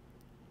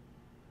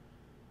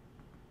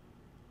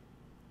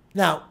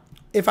 Now,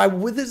 if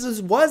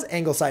this was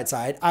angle, side,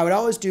 side, I would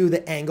always do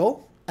the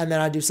angle and then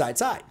I'd do side,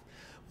 side.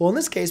 Well, in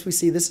this case, we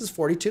see this is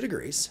 42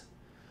 degrees.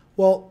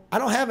 Well, I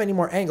don't have any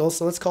more angles,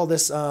 so let's call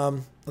this B.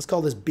 Let's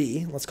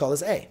call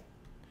this A.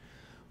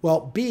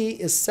 Well, B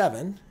is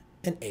 7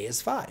 and A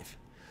is 5.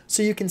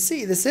 So you can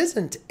see this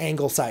isn't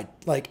angle, side,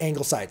 like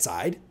angle, side,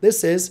 side.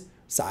 This is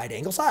side,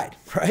 angle, side,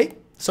 right?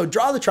 So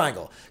draw the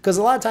triangle, because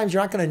a lot of times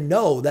you're not going to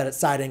know that it's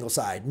side, angle,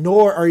 side,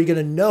 nor are you going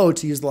to know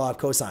to use the law of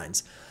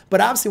cosines.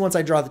 But obviously, once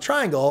I draw the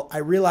triangle, I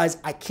realize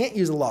I can't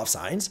use the law of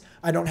sines.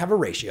 I don't have a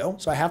ratio,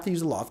 so I have to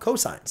use the law of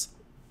cosines.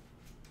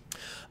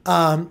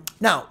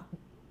 Now,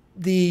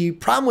 the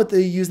problem with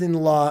using the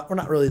law, or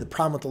not really the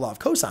problem with the law of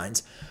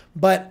cosines,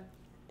 but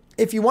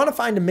if you want to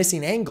find a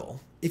missing angle,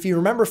 if you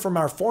remember from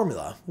our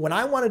formula, when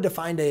I wanted to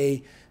find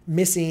a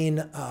missing,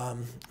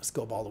 let's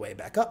go all the way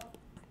back up.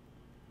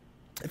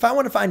 If I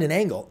want to find an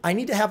angle, I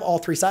need to have all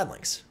three side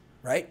lengths,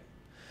 right?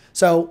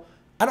 So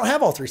I don't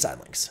have all three side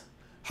lengths.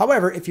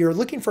 However, if you're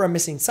looking for a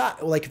missing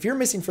side, like if you're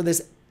missing for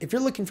this, if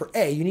you're looking for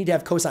A, you need to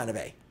have cosine of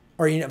A,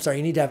 or you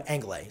need to have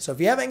angle A. So if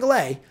you have angle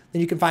A,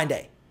 then you can find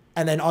A.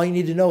 And then all you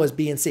need to know is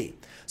B and C.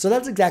 So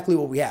that's exactly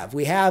what we have.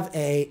 We have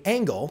an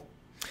angle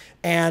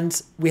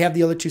and we have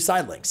the other two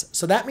side lengths.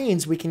 So that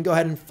means we can go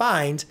ahead and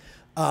find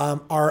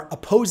our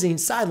opposing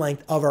side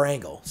length of our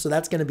angle. So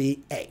that's going to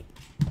be A.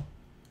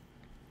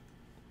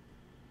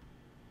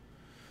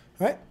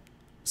 All right.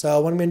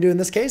 So what I'm going to do in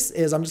this case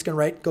is I'm just going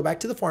to go back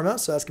to the formula.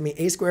 So that's going to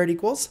be A squared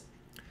equals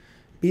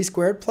B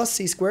squared plus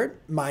C squared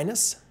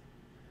minus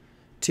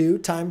 2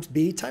 times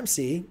B times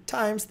C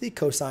times the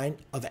cosine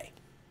of A.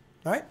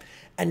 All right.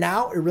 And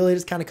now it really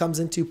just kind of comes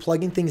into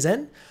plugging things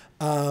in.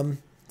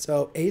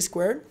 So A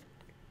squared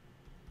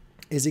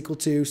is equal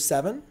to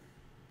 7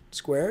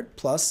 squared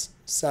plus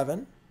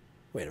 7,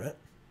 wait a minute,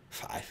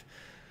 5,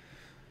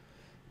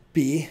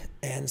 B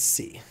and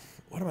C.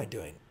 What am I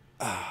doing?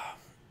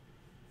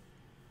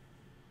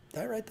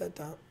 Did I write that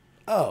down?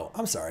 Oh,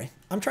 I'm sorry.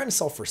 I'm trying to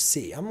solve for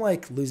C. I'm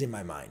like losing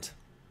my mind.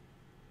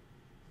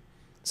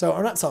 So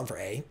I'm not solving for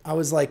A. I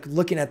was like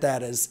looking at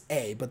that as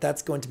A, but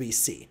that's going to be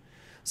C.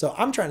 So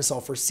I'm trying to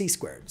solve for C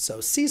squared.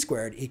 So C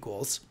squared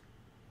equals,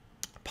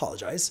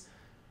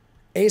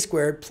 A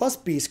squared plus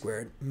B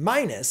squared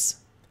minus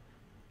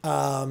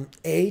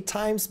A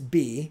times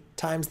B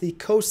times the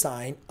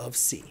cosine of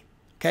C.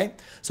 Okay,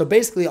 so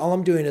basically all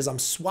I'm doing is I'm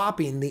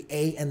swapping the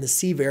a and the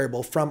c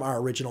variable from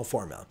our original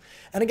formula.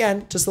 And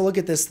again, just to look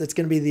at this, that's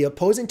going to be the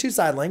opposing two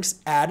side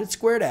lengths, added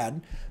squared add,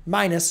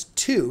 minus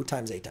 2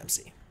 times a times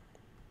c.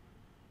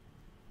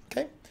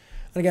 Okay,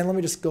 and again, let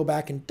me just go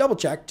back and double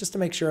check just to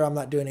make sure I'm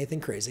not doing anything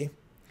crazy.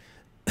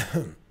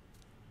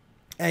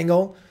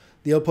 Angle,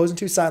 the opposing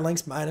two side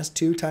lengths, minus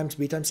 2 times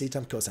b times c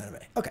times cosine of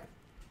a. Okay.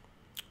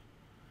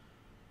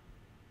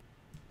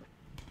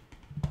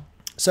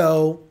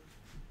 So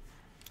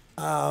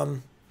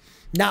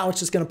now it's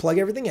just going to plug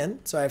everything in.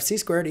 So I have c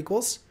squared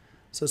equals,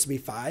 so this would be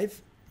 5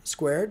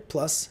 squared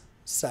plus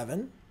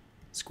 7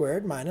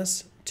 squared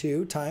minus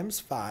 2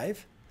 times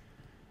 5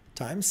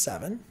 times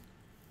 7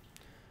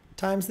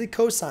 times the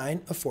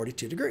cosine of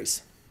 42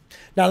 degrees.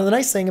 Now, the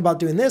nice thing about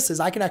doing this is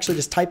I can actually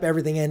just type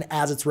everything in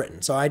as it's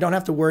written. So I don't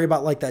have to worry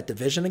about like that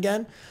division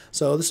again.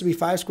 So this would be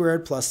 5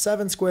 squared plus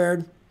 7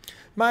 squared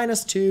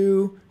minus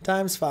 2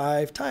 times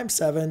 5 times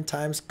 7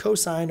 times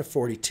cosine of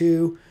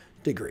 42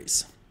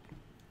 degrees.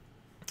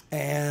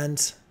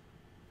 And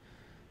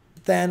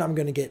then I'm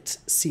going to get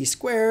c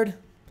squared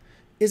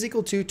is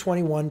equal to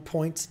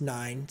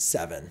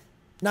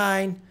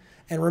 21.979.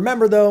 And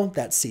remember, though,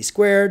 that's c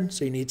squared,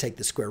 so you need to take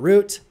the square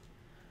root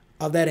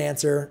of that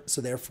answer.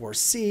 So therefore,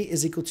 c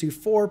is equal to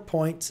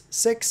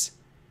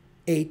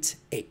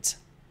 4.688.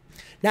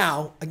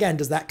 Now, again,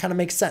 does that kind of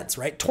make sense,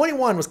 right?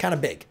 21 was kind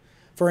of big,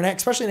 for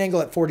especially an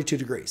angle at 42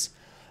 degrees.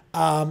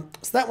 So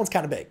that one's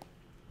kind of big.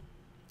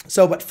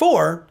 So, but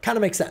 4 kind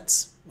of makes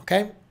sense,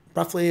 okay?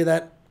 Roughly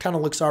that kind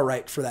of looks all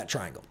right for that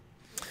triangle.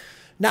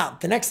 Now,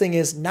 the next thing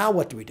is, now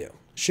what do we do?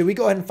 Should we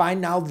go ahead and find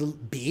now the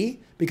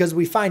b? Because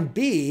we find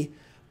b,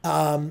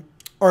 or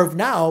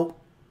now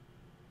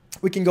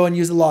we can go and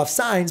use the law of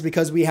sines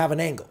because we have an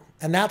angle.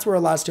 And that's where a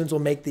lot of students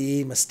will make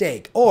the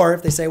mistake. Or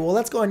if they say, well,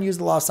 let's go and use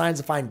the law of sines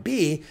to find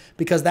b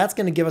because that's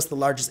going to give us the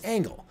largest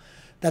angle.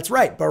 That's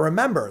right. But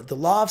remember, the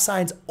law of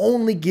sines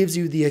only gives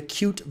you the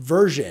acute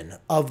version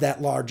of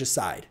that largest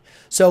side.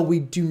 So we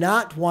do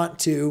not want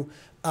to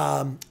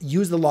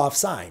use the law of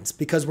sines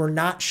because we're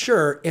not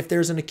sure if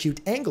there's an acute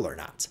angle or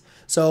not.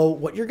 So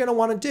what you're going to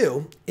want to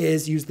do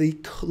is use the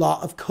law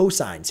of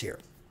cosines here.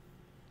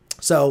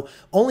 So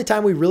only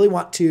time we really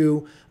want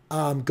to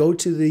go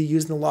to the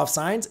using the law of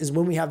sines is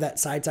when we have that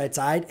side, side,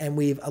 side, and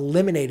we've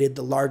eliminated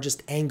the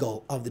largest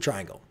angle of the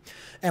triangle.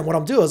 And what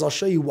I'll do is I'll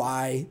show you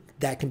why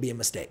that can be a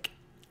mistake.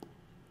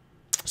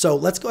 So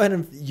let's go ahead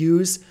and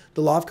use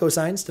the law of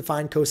cosines to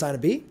find cosine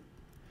of b.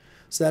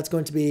 So that's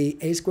going to be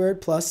a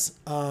squared plus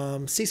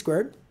c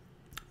squared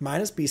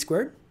minus b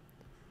squared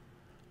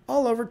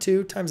all over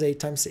 2 times a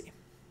times c.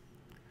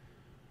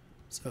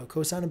 So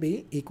cosine of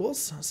b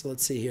equals, so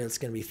let's see here, it's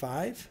going to be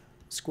 5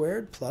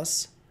 squared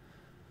plus,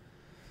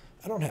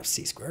 I don't have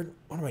c squared.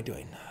 What am I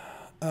doing?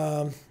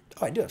 Oh,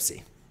 I do have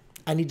c.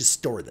 I need to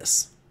store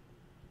this.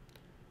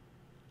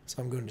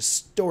 So I'm going to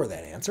store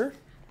that answer.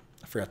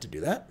 I forgot to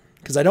do that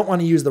because I don't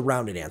want to use the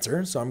rounded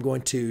answer. So I'm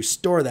going to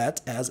store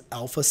that as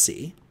alpha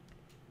c.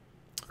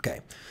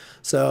 Okay,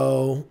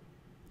 so,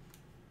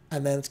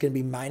 and then it's going to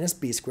be minus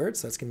b squared.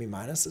 So that's going to be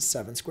minus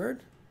 7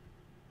 squared.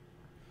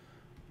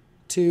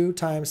 2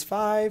 times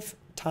 5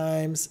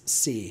 times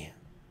c.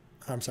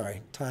 I'm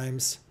sorry,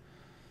 times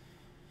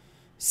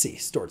c,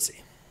 stored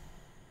c.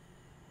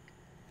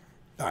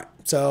 All right,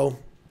 so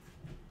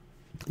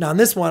now in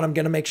this one, I'm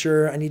going to make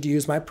sure I need to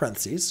use my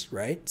parentheses,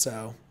 right?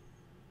 So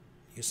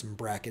use some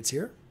brackets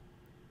here.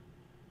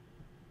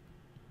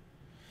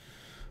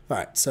 All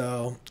right,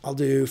 so I'll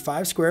do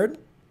 5 squared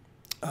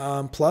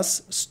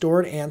plus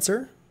stored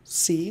answer,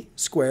 c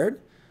squared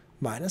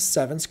minus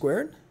 7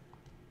 squared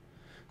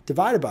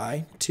divided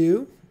by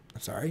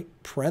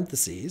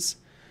parentheses,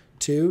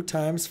 2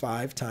 times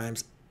 5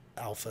 times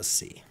alpha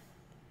c.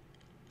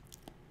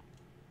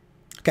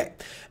 Okay,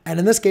 and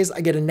in this case,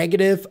 I get a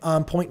negative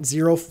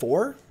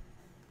 0.04.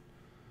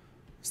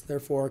 So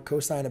therefore,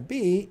 cosine of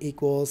b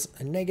equals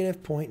a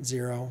negative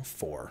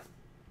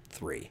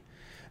 0.043.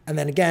 And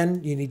then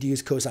again, you need to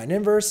use cosine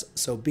inverse.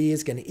 So b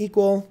is going to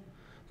equal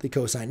the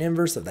cosine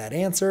inverse of that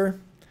answer.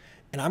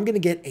 And I'm going to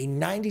get a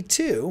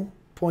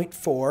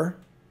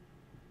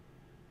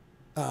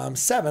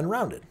 92.47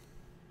 rounded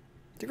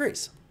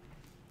degrees.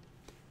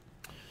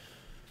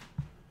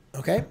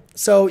 Okay,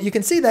 so you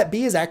can see that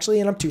b is actually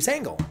an obtuse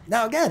angle.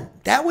 Now again,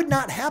 that would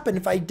not happen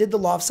if I did the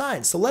law of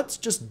sines. So let's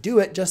just do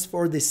it just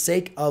for the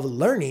sake of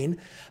learning.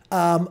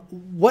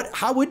 What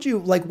if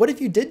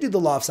you did do the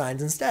law of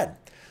sines instead?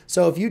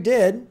 So if you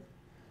did,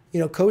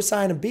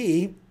 cosine of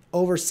b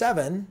over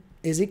 7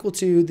 is equal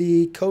to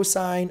the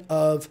cosine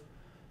of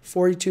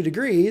 42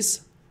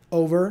 degrees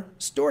over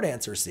stored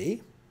answer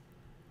c.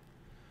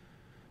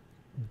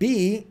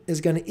 B is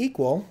going to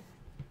equal,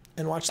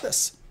 and watch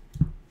this.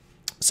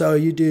 So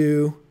you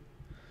do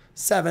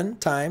 7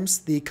 times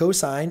the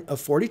cosine of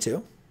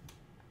 42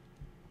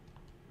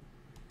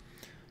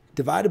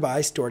 divided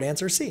by stored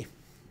answer c.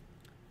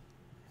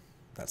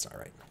 That's not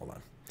right. Hold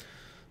on.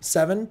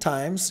 7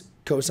 times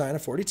cosine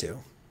of 42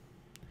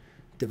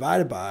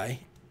 divided by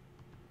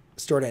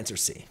stored answer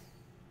c.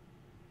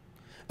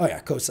 Oh yeah,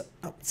 cosine.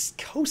 Oh, it's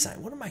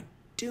cosine. What am I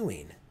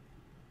doing?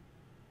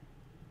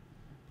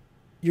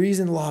 You're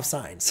using the law of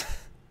sines.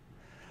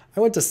 I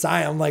went to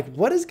sine. I'm like,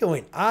 what is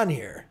going on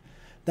here?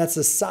 That's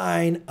the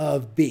sine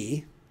of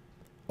B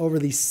over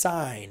the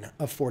sine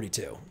of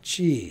 42.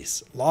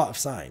 Jeez, law of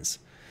sines.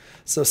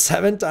 So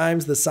 7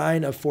 times the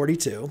sine of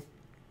 42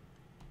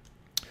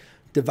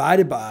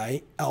 divided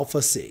by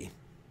alpha C.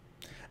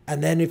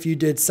 And then if you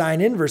did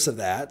sine inverse of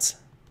that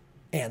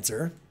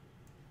answer,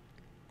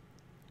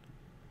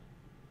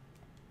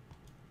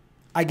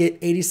 I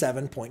get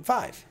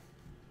 87.5.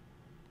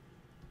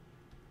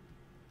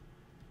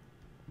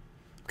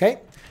 Okay.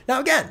 Now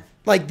again,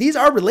 like these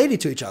are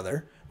related to each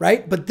other,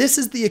 right? But this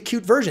is the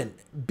acute version.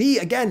 B,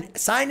 again,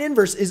 sine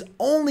inverse is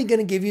only going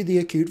to give you the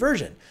acute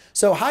version.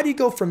 So how do you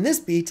go from this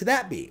B to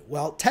that B?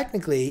 Well,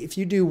 technically, if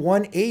you do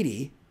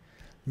 180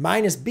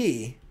 minus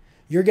B,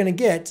 you're going to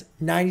get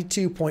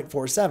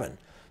 92.47.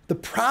 The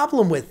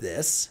problem with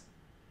this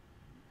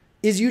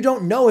is you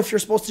don't know if you're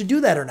supposed to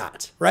do that or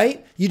not,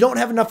 right? You don't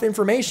have enough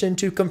information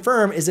to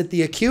confirm, is it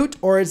the acute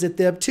or is it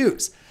the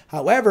obtuse?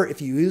 However,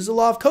 if you use the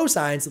law of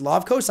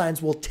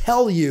cosines will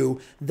tell you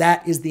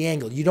that is the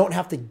angle. You don't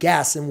have to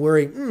guess and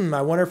worry,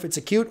 I wonder if it's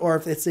acute or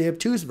if it's the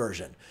obtuse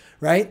version,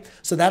 right?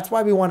 So that's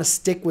why we want to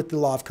stick with the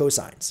law of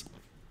cosines.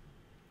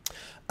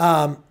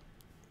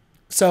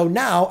 So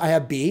now I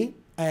have B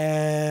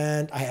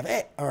and I have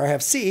A, or I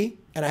have C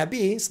and I have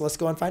B, so let's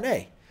go and find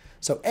A.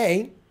 So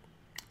A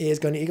is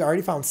going to, I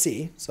already found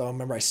C, so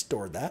remember I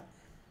stored that.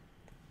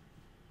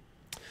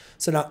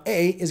 So now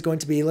A is going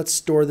to be, let's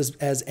store this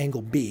as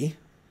angle B.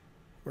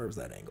 Where was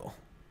that angle?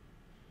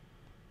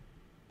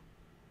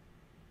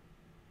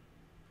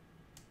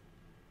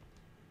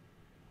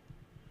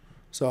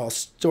 So I'll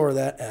store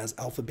that as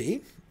alpha B,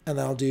 and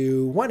then I'll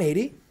do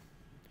 180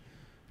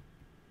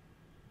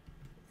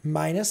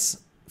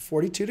 minus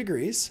 42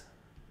 degrees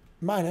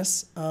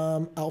minus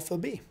alpha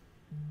B.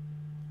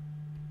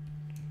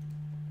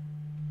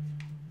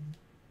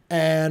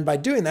 And by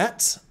doing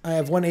that, I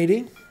have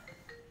 180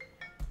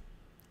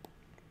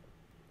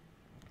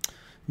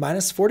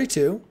 minus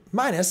 42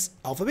 minus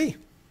alpha B.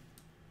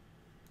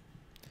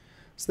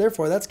 So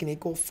therefore, that's going to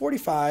equal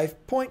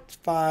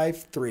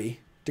 45.53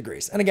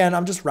 degrees. And again,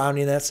 I'm just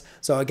rounding this.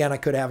 So again, I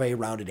could have a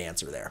rounded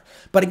answer there.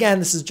 But again,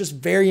 this is just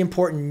very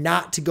important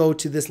not to go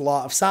to this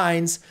law of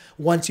sines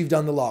once you've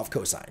done the law of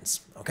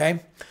cosines. Okay.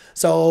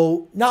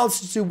 So now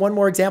let's just do one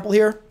more example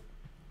here.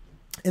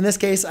 In this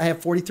case, I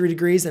have 43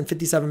 degrees and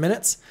 57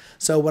 minutes.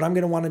 So what I'm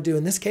going to want to do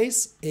in this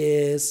case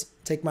is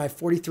take my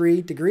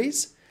 43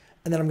 degrees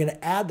and then I'm going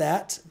to add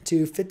that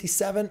to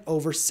 57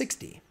 over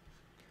 60,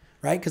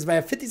 right? Because if I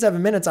have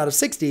 57 minutes out of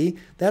 60,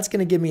 that's going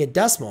to give me a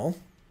decimal,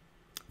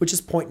 which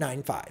is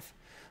 0.95.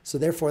 So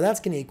therefore, that's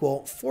going to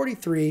equal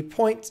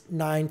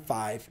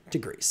 43.95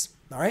 degrees,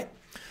 all right?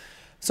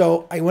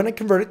 So I want to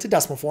convert it to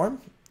decimal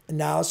form. And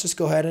now let's just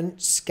go ahead and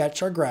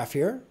sketch our graph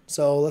here.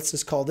 So let's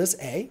just call this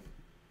A.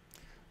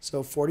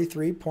 So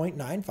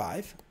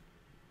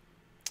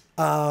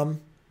 43.95.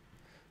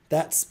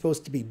 That's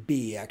supposed to be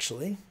B,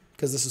 actually,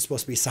 because this is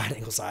supposed to be side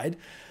angle side.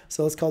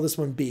 So let's call this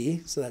one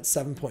B. So that's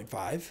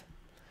 7.5.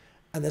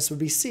 And this would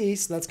be C.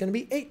 So that's going to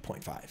be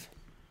 8.5. All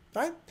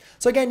right.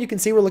 So again, you can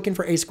see we're looking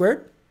for A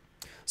squared.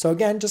 So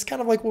again, just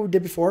kind of like what we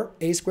did before,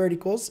 A squared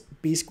equals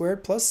B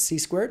squared plus C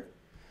squared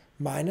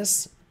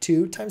minus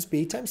 2 times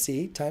B times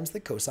C times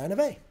the cosine of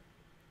A.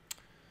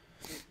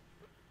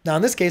 Now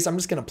in this case, I'm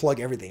just going to plug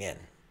everything in,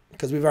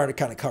 because we've already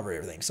kind of covered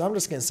everything. So I'm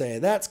just going to say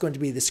that's going to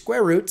be the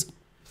square root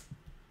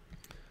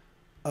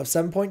of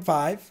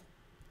 7.5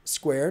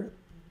 squared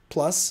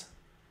plus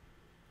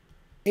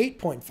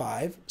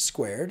 8.5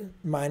 squared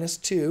minus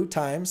 2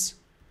 times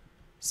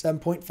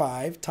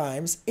 7.5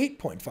 times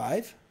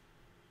 8.5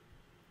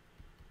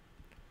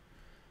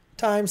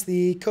 times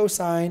the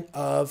cosine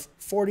of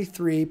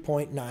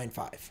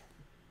 43.95.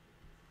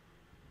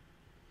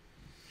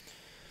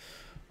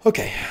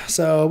 Okay,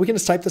 so we can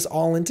just type this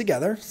all in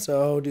together.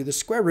 So do the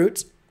square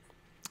root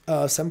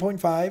of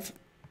 7.5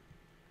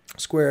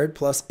 squared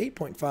plus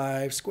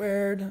 8.5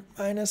 squared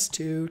minus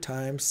 2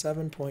 times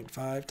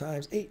 7.5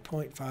 times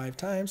 8.5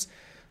 times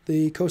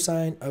the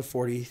cosine of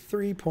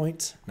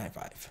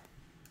 43.95.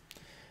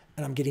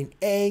 And I'm getting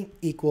A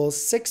equals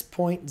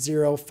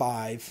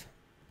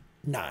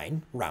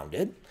 6.059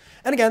 rounded.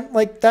 And again,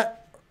 like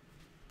that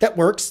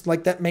works,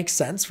 like that makes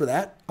sense for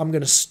that. I'm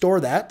going to store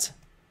that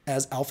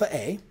as alpha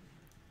A.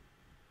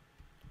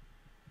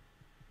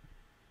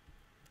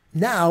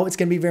 Now it's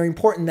going to be very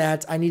important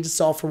that I need to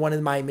solve for one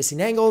of my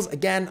missing angles.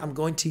 Again, I'm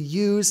going to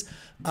use,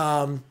 the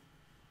law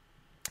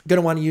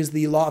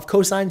of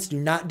cosines. Do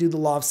not do the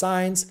law of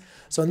sines.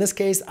 So in this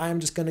case,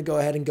 I'm just going to go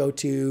ahead and go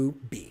to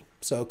B.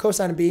 So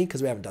cosine of B,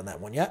 because we haven't done that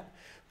one yet,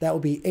 that will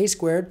be A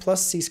squared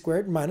plus C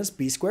squared minus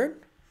B squared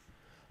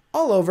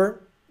all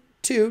over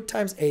 2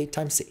 times A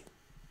times C.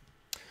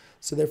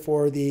 So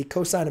therefore, the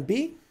cosine of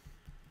B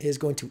is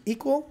going to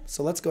equal.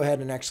 So let's go ahead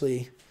and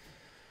actually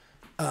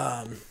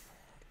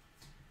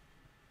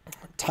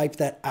type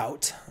that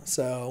out.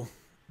 So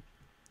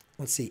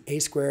let's see, A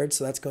squared.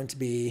 So that's going to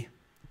be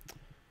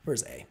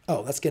Where's A?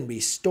 Oh, that's going to be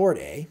stored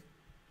A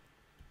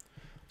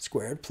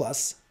squared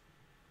plus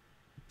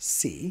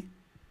C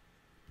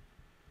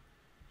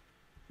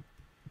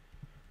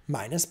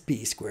minus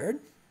B squared.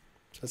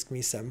 So that's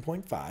going to be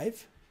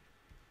 7.5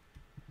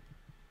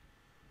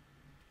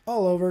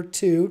 all over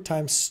 2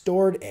 times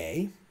stored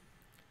A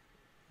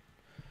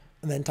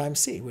and then times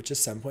C, which is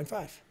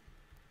 7.5.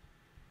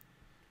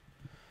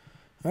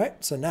 All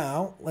right, so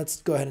now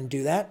let's go ahead and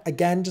do that.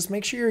 Again, just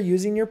make sure you're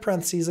using your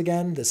parentheses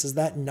again. This is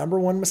that number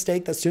one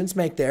mistake that students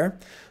make there.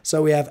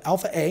 So we have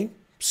alpha A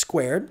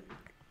squared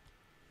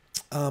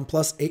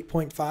plus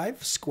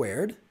 8.5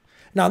 squared.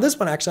 Now this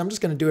one, actually, I'm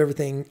just going to do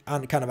everything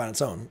on kind of on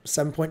its own.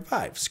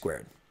 7.5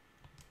 squared.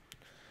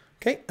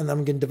 Okay, and then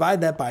I'm going to divide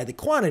that by the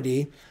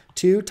quantity,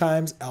 2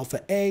 times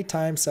alpha A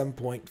times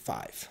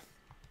 7.5.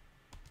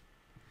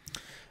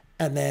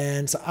 And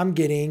then, so I'm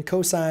getting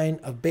cosine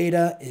of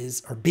beta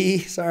is, or B,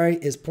 sorry,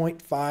 is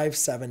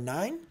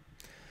 0.579.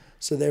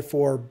 So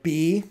therefore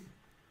B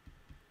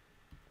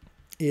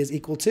is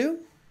equal to,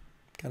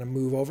 kind of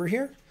move over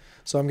here.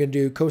 So I'm going to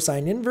do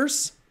cosine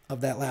inverse of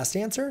that last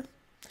answer.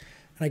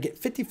 And I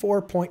get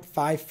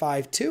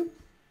 54.552.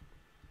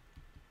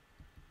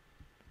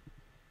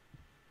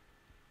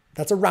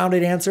 That's a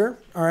rounded answer,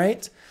 all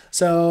right?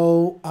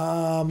 So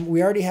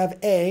we already have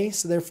A,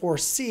 so therefore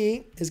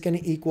C is going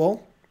to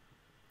equal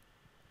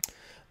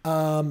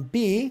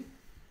B,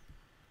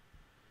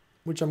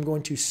 which I'm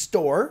going to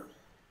store.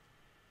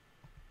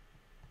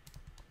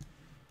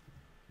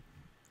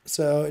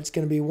 So it's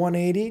going to be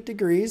 180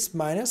 degrees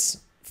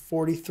minus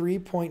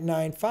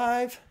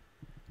 43.95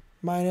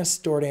 minus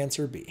stored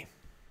answer B.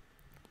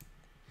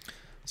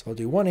 So I'll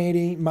do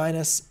 180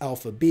 minus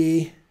alpha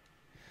B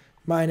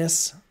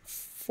minus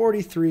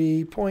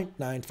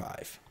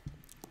 43.95.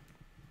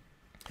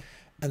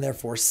 And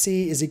therefore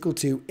C is equal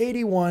to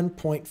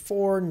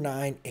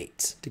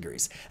 81.498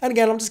 degrees. And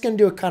again, I'm just going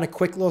to do a kind of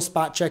quick little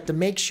spot check to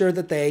make sure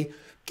that they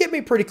get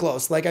me pretty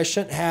close. Like I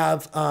shouldn't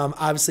have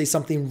obviously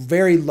something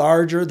very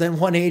larger than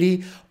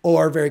 180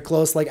 or very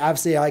close. Like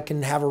obviously I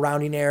can have a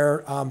rounding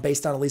error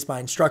based on at least my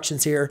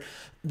instructions here.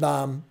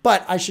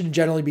 But I should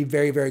generally be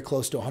very, very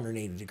close to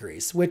 180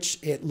 degrees, which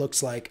it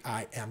looks like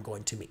I am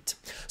going to meet.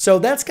 So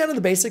that's kind of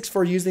the basics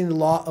for using the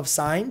law of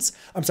sines.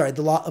 I'm sorry,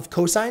 the law of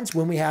cosines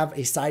when we have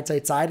a side,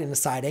 side, side and a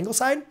side angle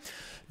side.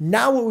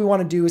 Now what we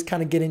want to do is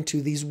kind of get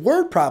into these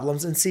word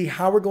problems and see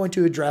how we're going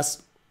to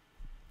address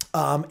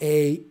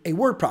a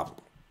word problem.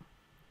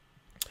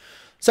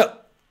 So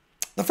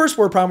the first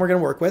word problem we're going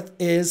to work with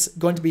is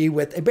going to be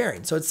with a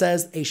bearing. So it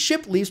says a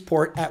ship leaves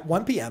port at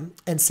 1 p.m.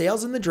 and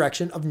sails in the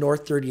direction of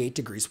north 38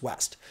 degrees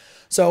west.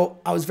 So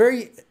I was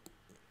very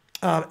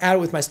at it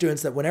with my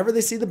students that whenever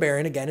they see the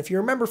bearing, again, if you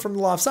remember from the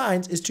law of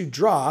sines, is to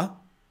draw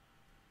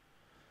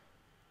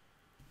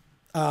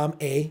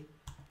a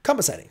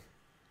compass heading.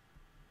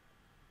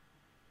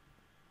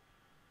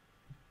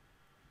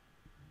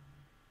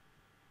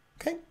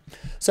 Okay,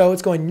 so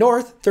it's going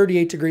north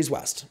 38 degrees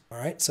west. All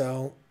right,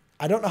 so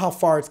I don't know how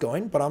far it's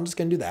going, but I'm just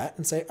going to do that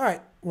and say, all right,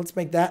 let's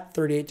make that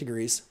 38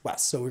 degrees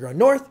west. So we're going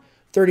north,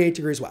 38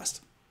 degrees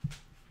west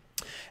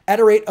at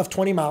a rate of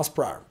 20 miles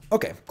per hour.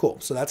 Okay, cool.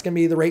 So that's going to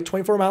be the rate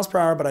 24 miles per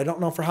hour, but I don't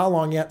know for how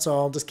long yet, so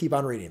I'll just keep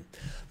on reading.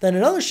 Then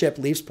another ship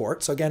leaves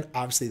port. So again,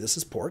 obviously this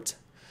is port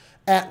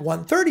at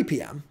 1:30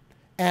 p.m.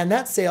 and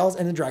that sails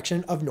in the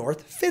direction of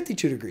north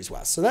 52 degrees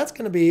west. So that's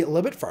going to be a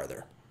little bit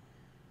farther.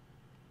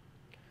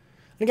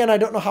 And again, I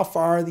don't know how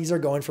far these are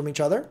going from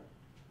each other,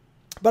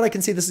 but I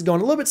can see this is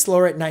going a little bit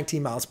slower at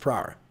 19 miles per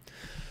hour.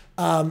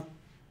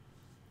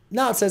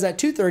 Now it says at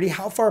 2:30,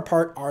 how far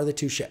apart are the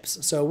two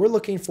ships? So we're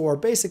looking for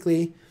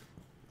basically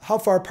how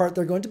far apart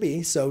they're going to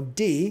be. So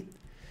D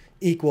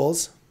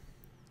equals,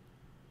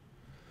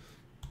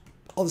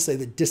 I'll just say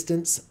the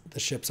distance the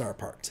ships are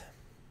apart.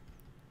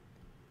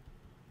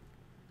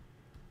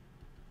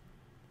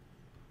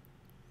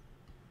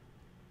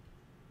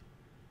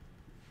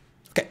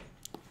 Okay,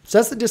 so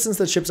that's the distance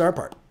that ships are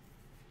apart.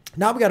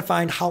 Now we got to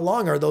find how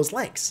long are those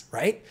lengths,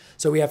 right?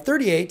 So we have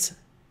 38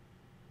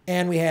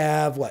 and we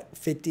have what,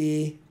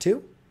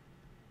 52?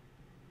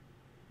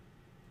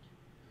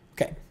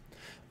 Okay.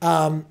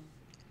 Let's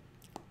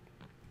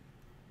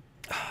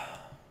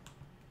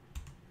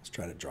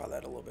try to draw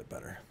that a little bit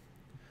better.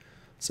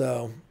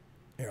 So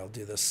here, I'll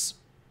do this,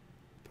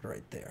 put it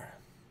right there.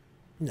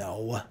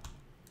 No.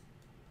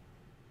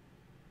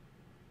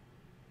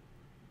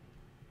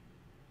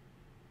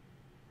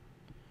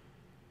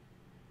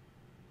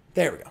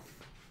 There we go.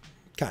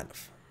 Kind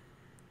of.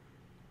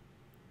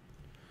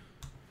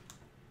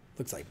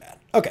 Looks like that.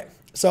 Okay.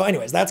 So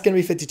anyways, that's going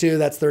to be 52.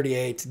 That's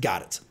 38.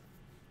 Got it.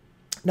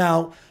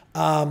 Now,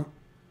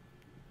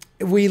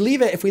 if we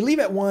leave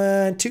it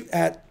 1, 2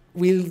 at,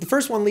 the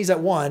first one leaves at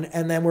 1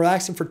 and then we're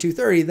asking for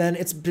 2:30, then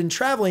it's been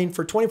traveling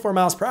for 24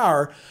 miles per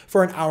hour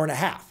for an hour and a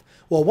half.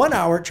 Well, 1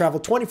 hour it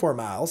traveled 24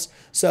 miles.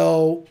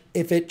 So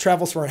if it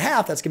travels for a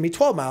half, that's going to be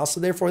 12 miles. So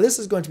therefore this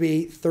is going to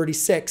be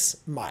 36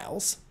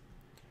 miles.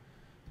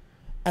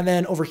 And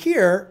then over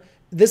here,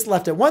 this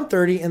left at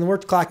 1:30 and we're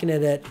clocking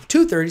it at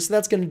 2:30. So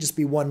that's going to just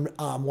be 1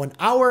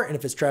 hour. And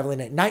if it's traveling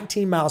at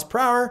 19 miles per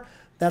hour,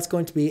 that's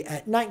going to be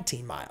at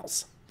 19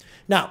 miles.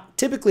 Now,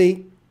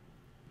 typically,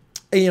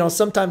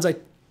 sometimes I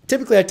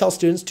tell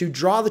students to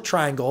draw the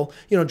triangle,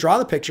 draw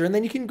the picture, and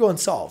then you can go and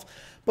solve.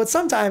 But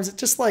sometimes it's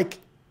just like,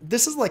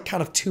 this is like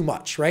kind of too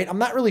much, right? I'm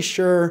not really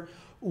sure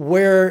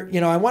where,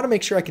 I want to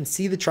make sure I can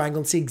see the triangle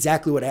and see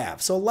exactly what I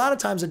have. So a lot of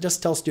times I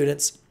just tell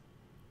students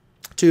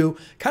to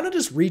kind of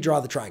just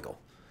redraw the triangle.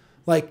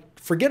 Like,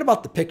 forget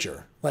about the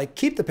picture. Like,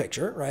 keep the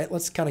picture, right?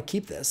 Let's kind of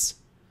keep this.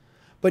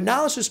 But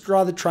now let's just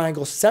draw the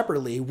triangle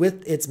separately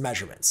with its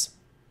measurements.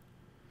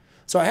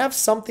 So I have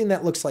something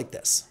that looks like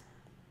this.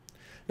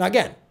 Now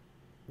again,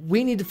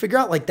 we need to figure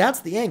out, like, that's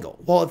the angle.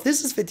 Well, if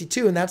this is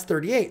 52 and that's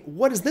 38,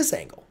 what is this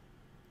angle?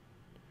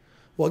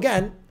 Well,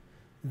 again,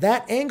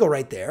 that angle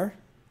right there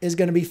is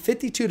going to be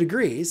 52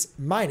 degrees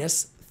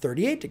minus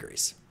 38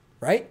 degrees,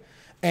 right?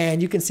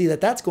 And you can see that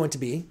that's going to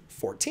be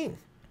 14.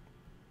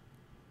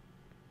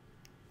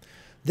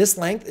 This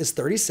length is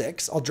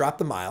 36. I'll drop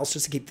the miles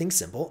just to keep things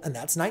simple, and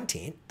that's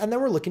 19. And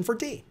then we're looking for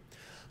D.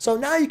 So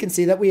now you can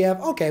see that we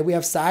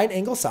have side,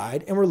 angle,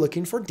 side, and we're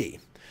looking for D.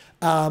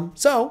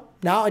 So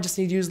now I just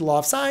need to use the law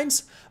of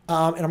sines,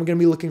 and I'm going to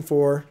be looking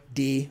for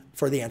D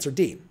for the answer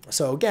D.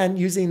 So again,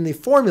 using the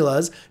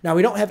formulas, now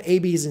we don't have A,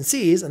 B's, and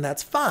C's, and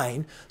that's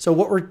fine. So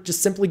what we're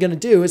just simply going to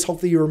do is,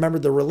 hopefully you remember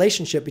the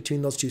relationship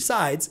between those two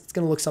sides. It's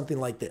going to look something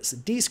like this.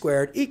 D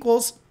squared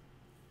equals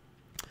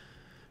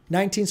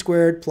 19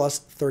 squared plus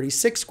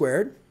 36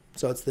 squared.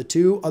 So it's the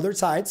two other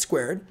sides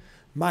squared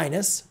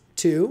minus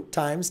 2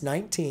 times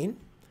 19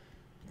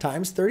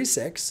 times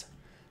 36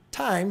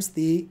 times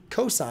the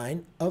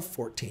cosine of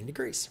 14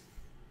 degrees.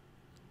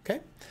 Okay,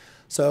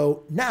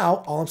 so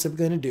now all I'm simply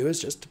going to do is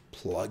just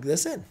plug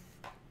this in.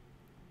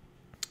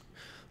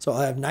 So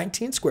I'll have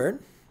 19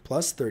 squared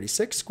plus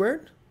 36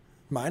 squared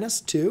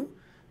minus 2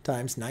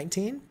 times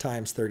 19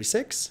 times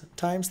 36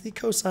 times the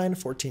cosine of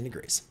 14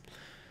 degrees.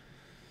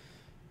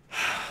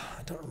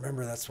 I don't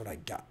remember that's what I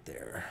got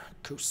there.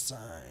 Cosine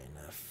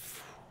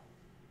of...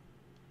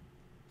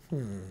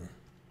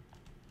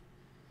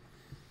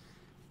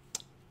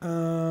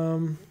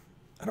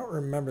 I don't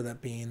remember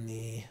that being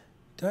the...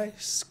 Did I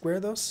square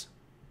those?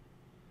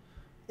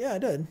 Yeah, I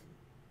did.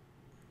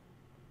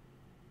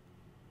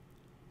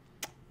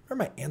 Or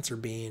my answer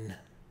being...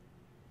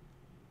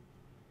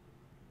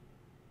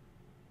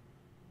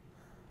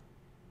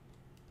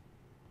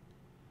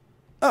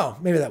 Oh,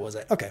 maybe that was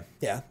it. Okay,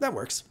 yeah, that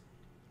works.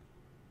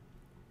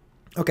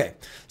 Okay,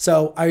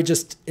 so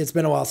it's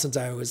been a while since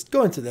I was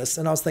going through this,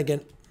 and I was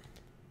thinking,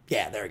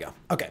 yeah, there we go.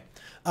 Okay,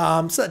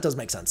 so that does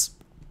make sense.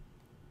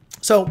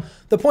 So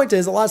the point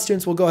is, a lot of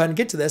students will go ahead and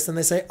get to this, and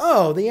they say,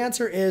 oh, the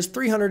answer is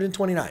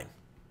 329. And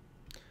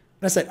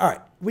I said, all right,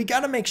 we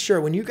got to make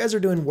sure when you guys are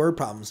doing word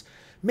problems,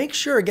 make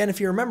sure, again,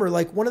 if you remember,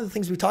 like one of the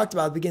things we talked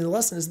about at the beginning of the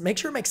lesson is make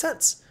sure it makes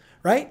sense,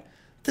 right?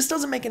 This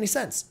doesn't make any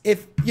sense.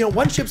 If,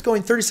 one ship's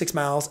going 36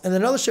 miles and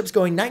another ship's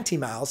going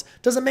 19 miles,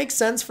 does it make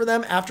sense for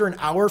them after an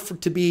hour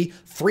to be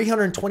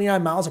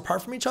 329 miles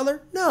apart from each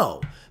other? No,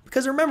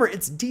 because remember,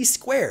 it's D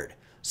squared.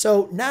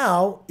 So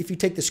now, if you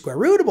take the square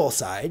root of both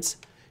sides,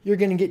 you're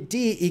going to get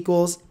D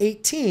equals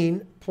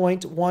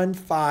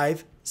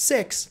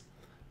 18.156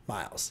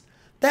 miles.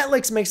 That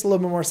makes a little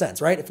bit more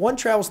sense, right? If one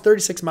travels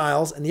 36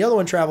 miles and the other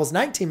one travels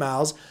 19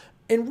 miles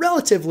in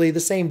relatively the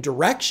same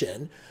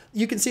direction,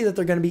 you can see that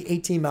they're going to be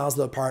 18 miles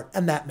apart,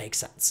 and that makes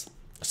sense.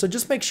 So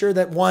just make sure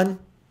that one,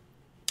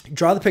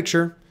 draw the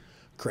picture,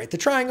 create the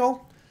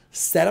triangle,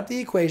 set up the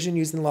equation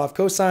using the law of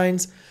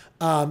cosines,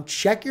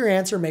 check your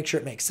answer, make sure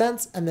it makes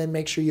sense, and then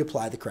make sure you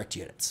apply the correct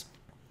units.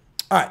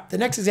 All right, the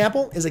next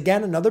example is,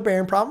 again, another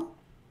bearing problem.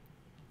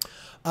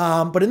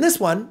 But in this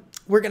one,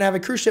 we're going to have a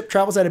cruise ship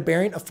travels at a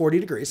bearing of 40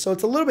 degrees. So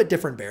it's a little bit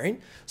different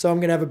bearing. So I'm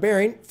going to have a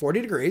bearing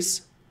 40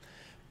 degrees.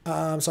 So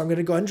I'm going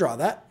to go ahead and draw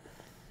that.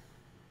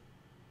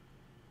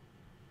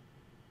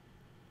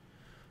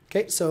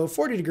 Okay, so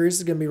 40 degrees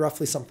is going to be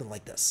roughly something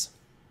like this.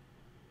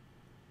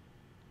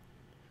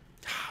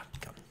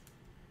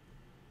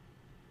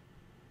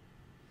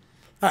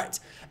 All right,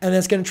 and then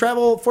it's going to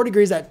travel 40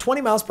 degrees at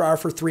 20 miles per hour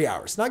for 3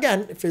 hours. Now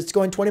again, if it's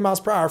going 20 miles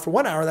per hour for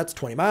 1 hour, that's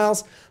 20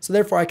 miles. So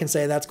therefore I can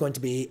say that's going to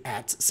be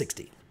at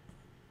 60.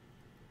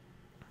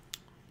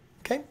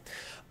 Okay,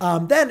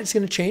 then it's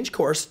going to change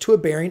course to a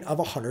bearing of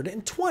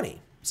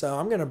 120. So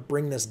I'm going to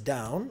bring this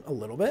down a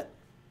little bit.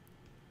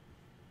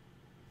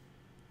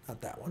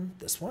 Not that one,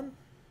 this one.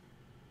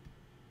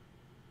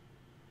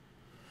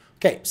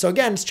 Okay, so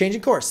again, it's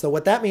changing course. So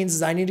what that means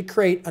is I need to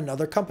create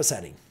another compass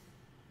heading.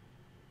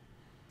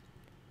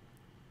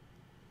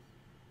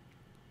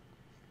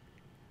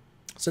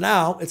 So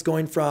now it's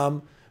going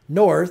from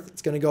north,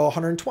 it's going to go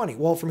 120.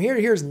 Well, from here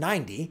to here is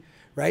 90,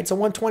 right? So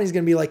 120 is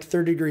going to be like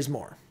 30 degrees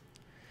more.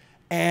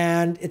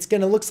 And it's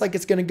going to, looks like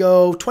it's going to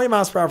go 20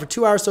 miles per hour for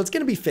 2 hours. So it's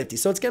going to be 50.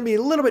 So it's going to be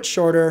a little bit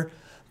shorter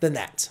than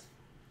that.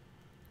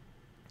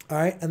 All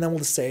right, and then we'll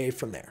just say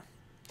from there.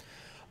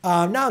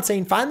 Now it's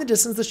saying find the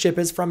distance the ship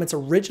is from its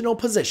original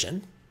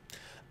position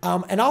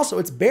and also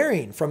its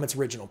bearing from its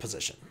original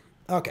position.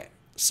 Okay,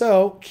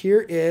 So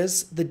here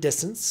is the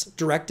distance,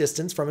 direct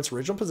distance from its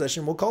original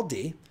position, we'll call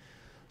D.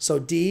 So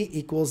D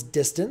equals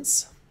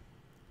distance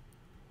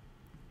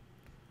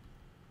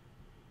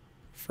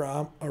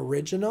from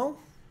original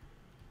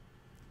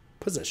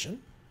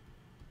position.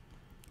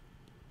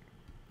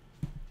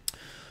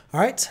 All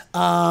right,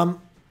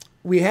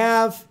 we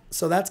have,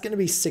 so that's going to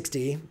be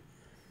 60.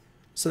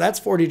 So that's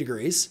 40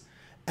 degrees.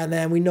 And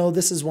then we know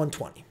this is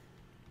 120.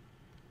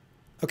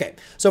 Okay,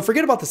 so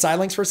forget about the side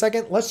lengths for a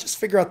second. Let's just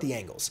figure out the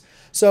angles.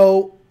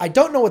 So I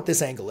don't know what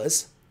this angle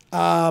is.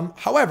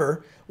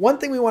 However, one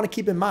thing we want to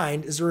keep in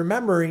mind is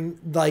remembering,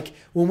 like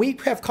when we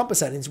have compass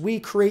settings, we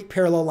create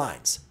parallel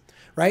lines,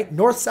 right?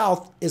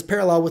 North-south is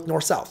parallel with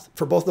north-south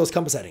for both those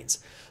compass settings.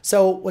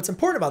 So what's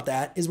important about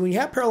that is when you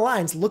have parallel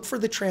lines, look for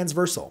the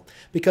transversal,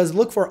 because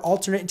look for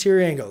alternate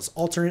interior angles,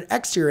 alternate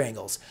exterior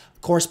angles,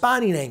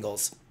 corresponding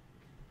angles,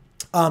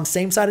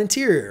 same side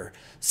interior.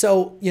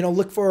 So,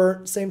 look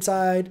for same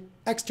side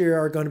exterior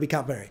are going to be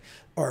complementary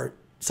or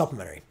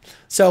supplementary.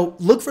 So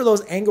look for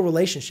those angle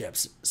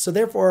relationships. So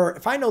therefore,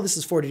 if I know this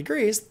is 40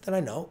 degrees, then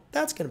I know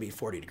that's going to be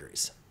 40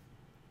 degrees.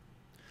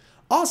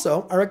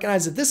 Also, I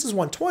recognize that this is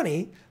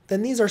 120,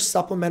 then these are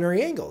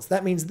supplementary angles.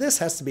 That means this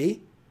has to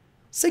be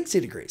 60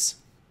 degrees,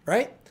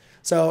 right?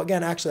 So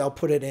again, actually, I'll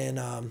put it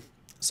in,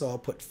 so I'll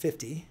put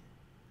 50.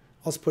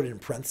 I'll just put it in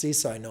parentheses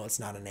so I know it's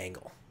not an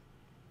angle.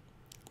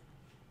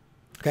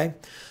 Okay,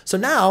 so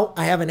now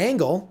I have an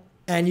angle,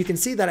 and you can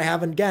see that I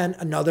have, again,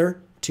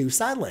 another 2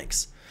 side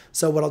lengths.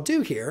 So what I'll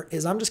do here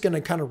is I'm just going to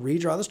kind of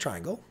redraw this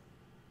triangle.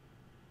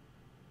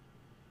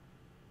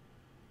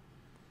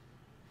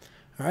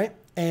 All right,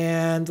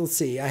 and let's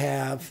see, I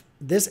have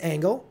this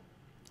angle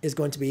is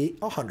going to be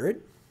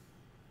 100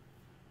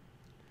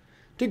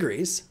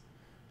 degrees.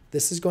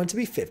 This is going to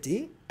be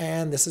 50,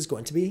 and this is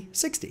going to be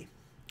 60.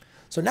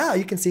 So now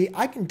you can see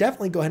I can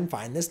definitely go ahead and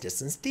find this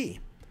distance D.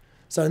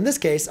 So in this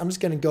case, I'm just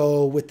going to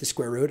go with the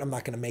square root. I'm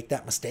not going to make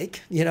that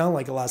mistake,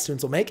 like a lot of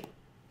students will make.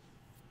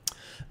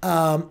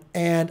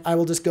 And I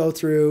will just go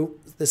through,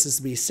 this is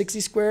to be 60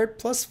 squared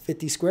plus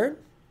 50 squared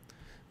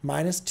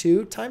minus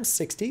 2 times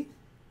 60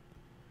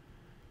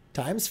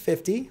 times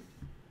 50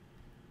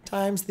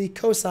 times the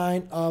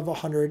cosine of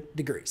 100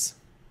 degrees.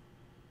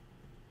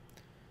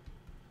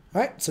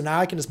 All right, so now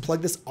I can just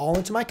plug this all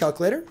into my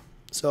calculator.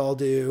 So I'll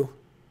do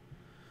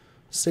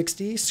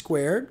 60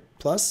 squared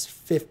plus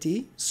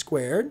 50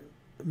 squared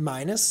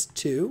minus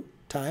 2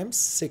 times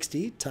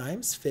 60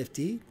 times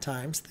 50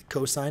 times the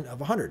cosine of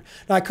 100.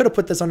 Now, I could have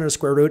put this under the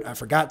square root. I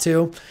forgot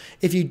to.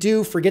 If you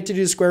do forget to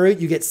do the square root,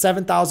 you get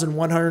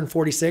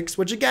 7,146,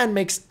 which again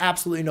makes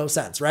absolutely no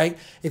sense, right?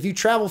 If you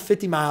travel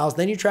 50 miles,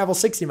 then you travel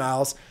 60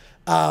 miles,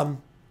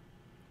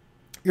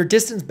 your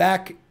distance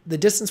back, the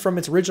distance from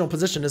its original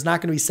position is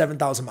not going to be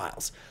 7,000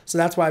 miles. So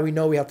that's why we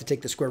know we have to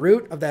take the square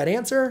root of that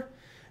answer,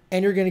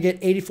 and you're going to get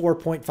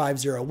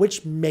 84.50,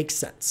 which makes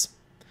sense.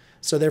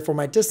 So therefore,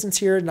 my distance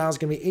here now is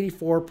going to be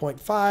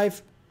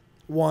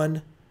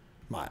 84.51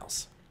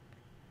 miles.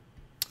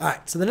 All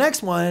right, so the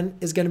next one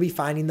is going to be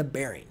finding the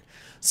bearing.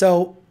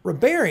 So the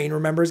bearing,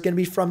 remember, is going to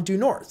be from due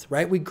north,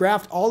 right? We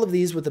graphed all of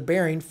these with the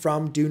bearing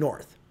from due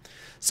north.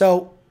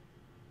 So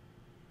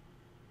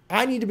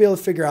I need to be able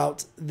to figure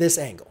out this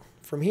angle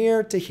from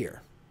here to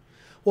here.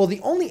 Well,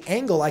 the only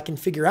angle I can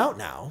figure out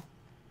now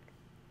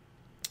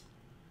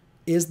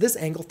is this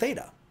angle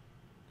theta,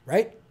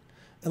 right?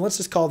 And let's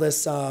just call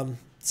this,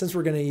 since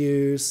we're going to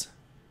use,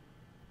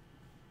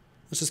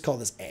 let's just call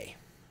this A.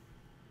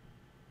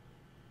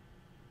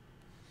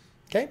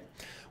 Okay.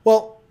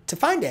 Well, to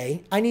find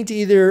A, I need to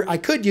either, I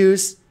could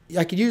use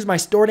my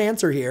stored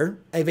answer here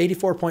of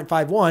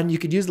 84.51. You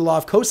could use the law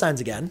of cosines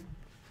again.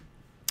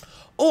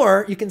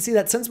 Or you can see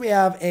that since we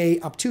have a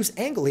obtuse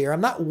angle here,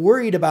 I'm not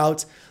worried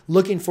about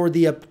looking for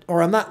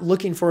I'm not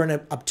looking for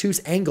an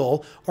obtuse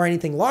angle or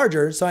anything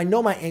larger. So I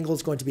know my angle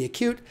is going to be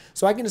acute.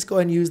 So I can just go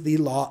ahead and use the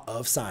law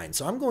of sine.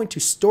 So I'm going to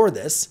store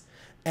this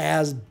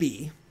as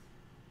B,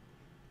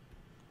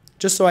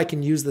 just so I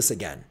can use this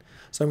again.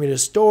 So I'm going to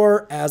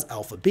store as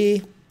alpha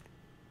B.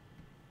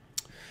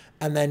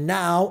 And then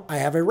now I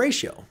have a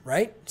ratio,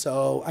 right?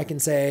 So I can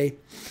say,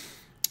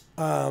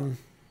 I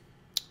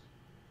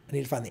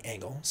need to find the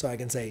angle. So I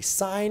can say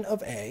sine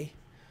of A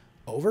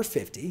over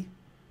 50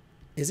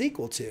 is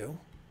equal to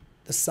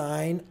the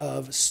sine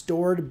of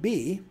stored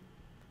B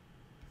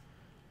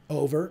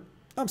over,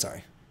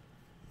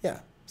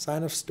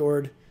 sine of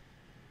stored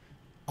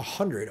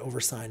 100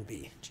 over sine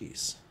B.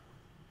 Jeez.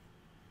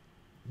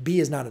 B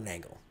is not an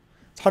angle.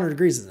 It's 100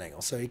 degrees is an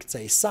angle. So you could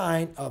say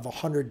sine of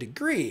 100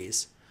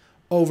 degrees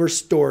over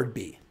stored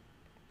B.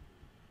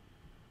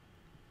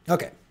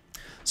 Okay.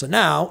 So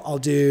now I'll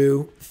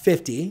do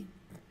 50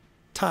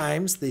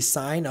 times the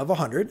sine of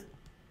 100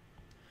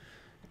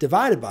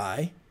 divided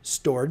by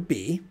stored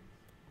B.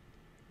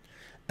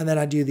 And then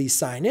I do the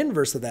sine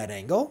inverse of that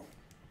angle.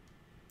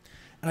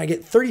 And I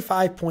get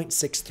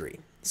 35.63.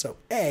 So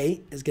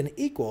A is going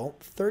to equal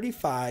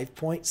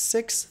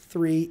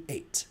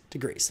 35.638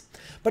 degrees.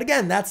 But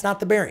again, that's not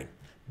the bearing.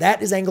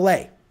 That is angle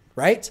A,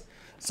 right?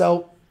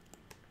 So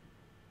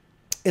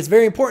it's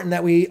very important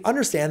that we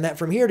understand that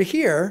from here to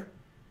here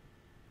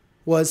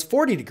was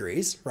 40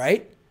 degrees,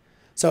 right?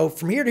 So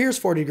from here to here is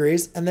 40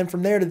 degrees, and then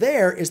from there to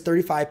there is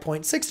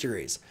 35.6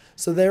 degrees.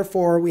 So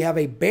therefore, we have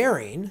a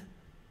bearing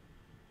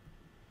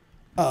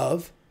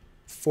of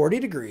 40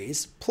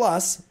 degrees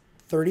plus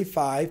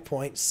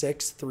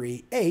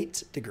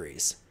 35.638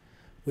 degrees,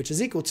 which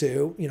is equal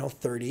to,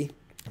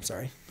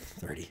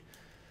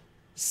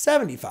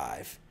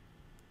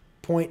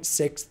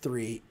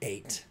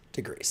 75.638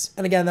 degrees.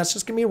 And again, that's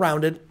just going to be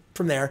rounded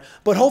from there.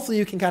 But hopefully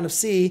you can kind of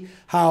see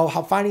how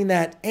finding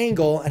that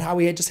angle and how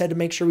we just had to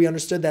make sure we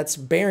understood that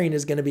bearing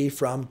is going to be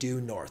from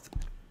due north.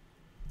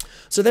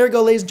 So there we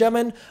go, ladies and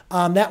gentlemen.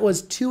 That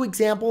was 2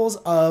 examples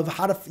of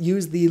how to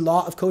use the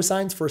law of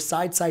cosines for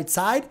side, side,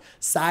 side,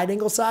 side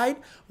angle, side,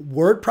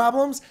 word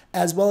problems,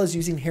 as well as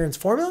using Heron's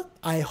formula.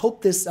 I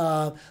hope this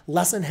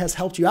lesson has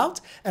helped you out,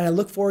 and I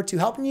look forward to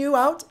helping you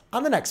out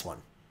on the next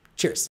one. Cheers.